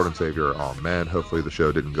 Like our Lord and Savior, amen. Hopefully the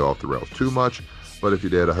show didn't go off the rails too much. But if you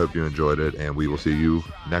did, I hope you enjoyed it. And we will see you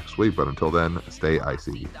next week. But until then, stay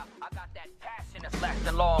icy.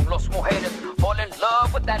 Lasting long, los mujeres fall in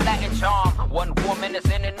love with that Latin charm. One woman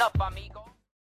isn't enough, amigo.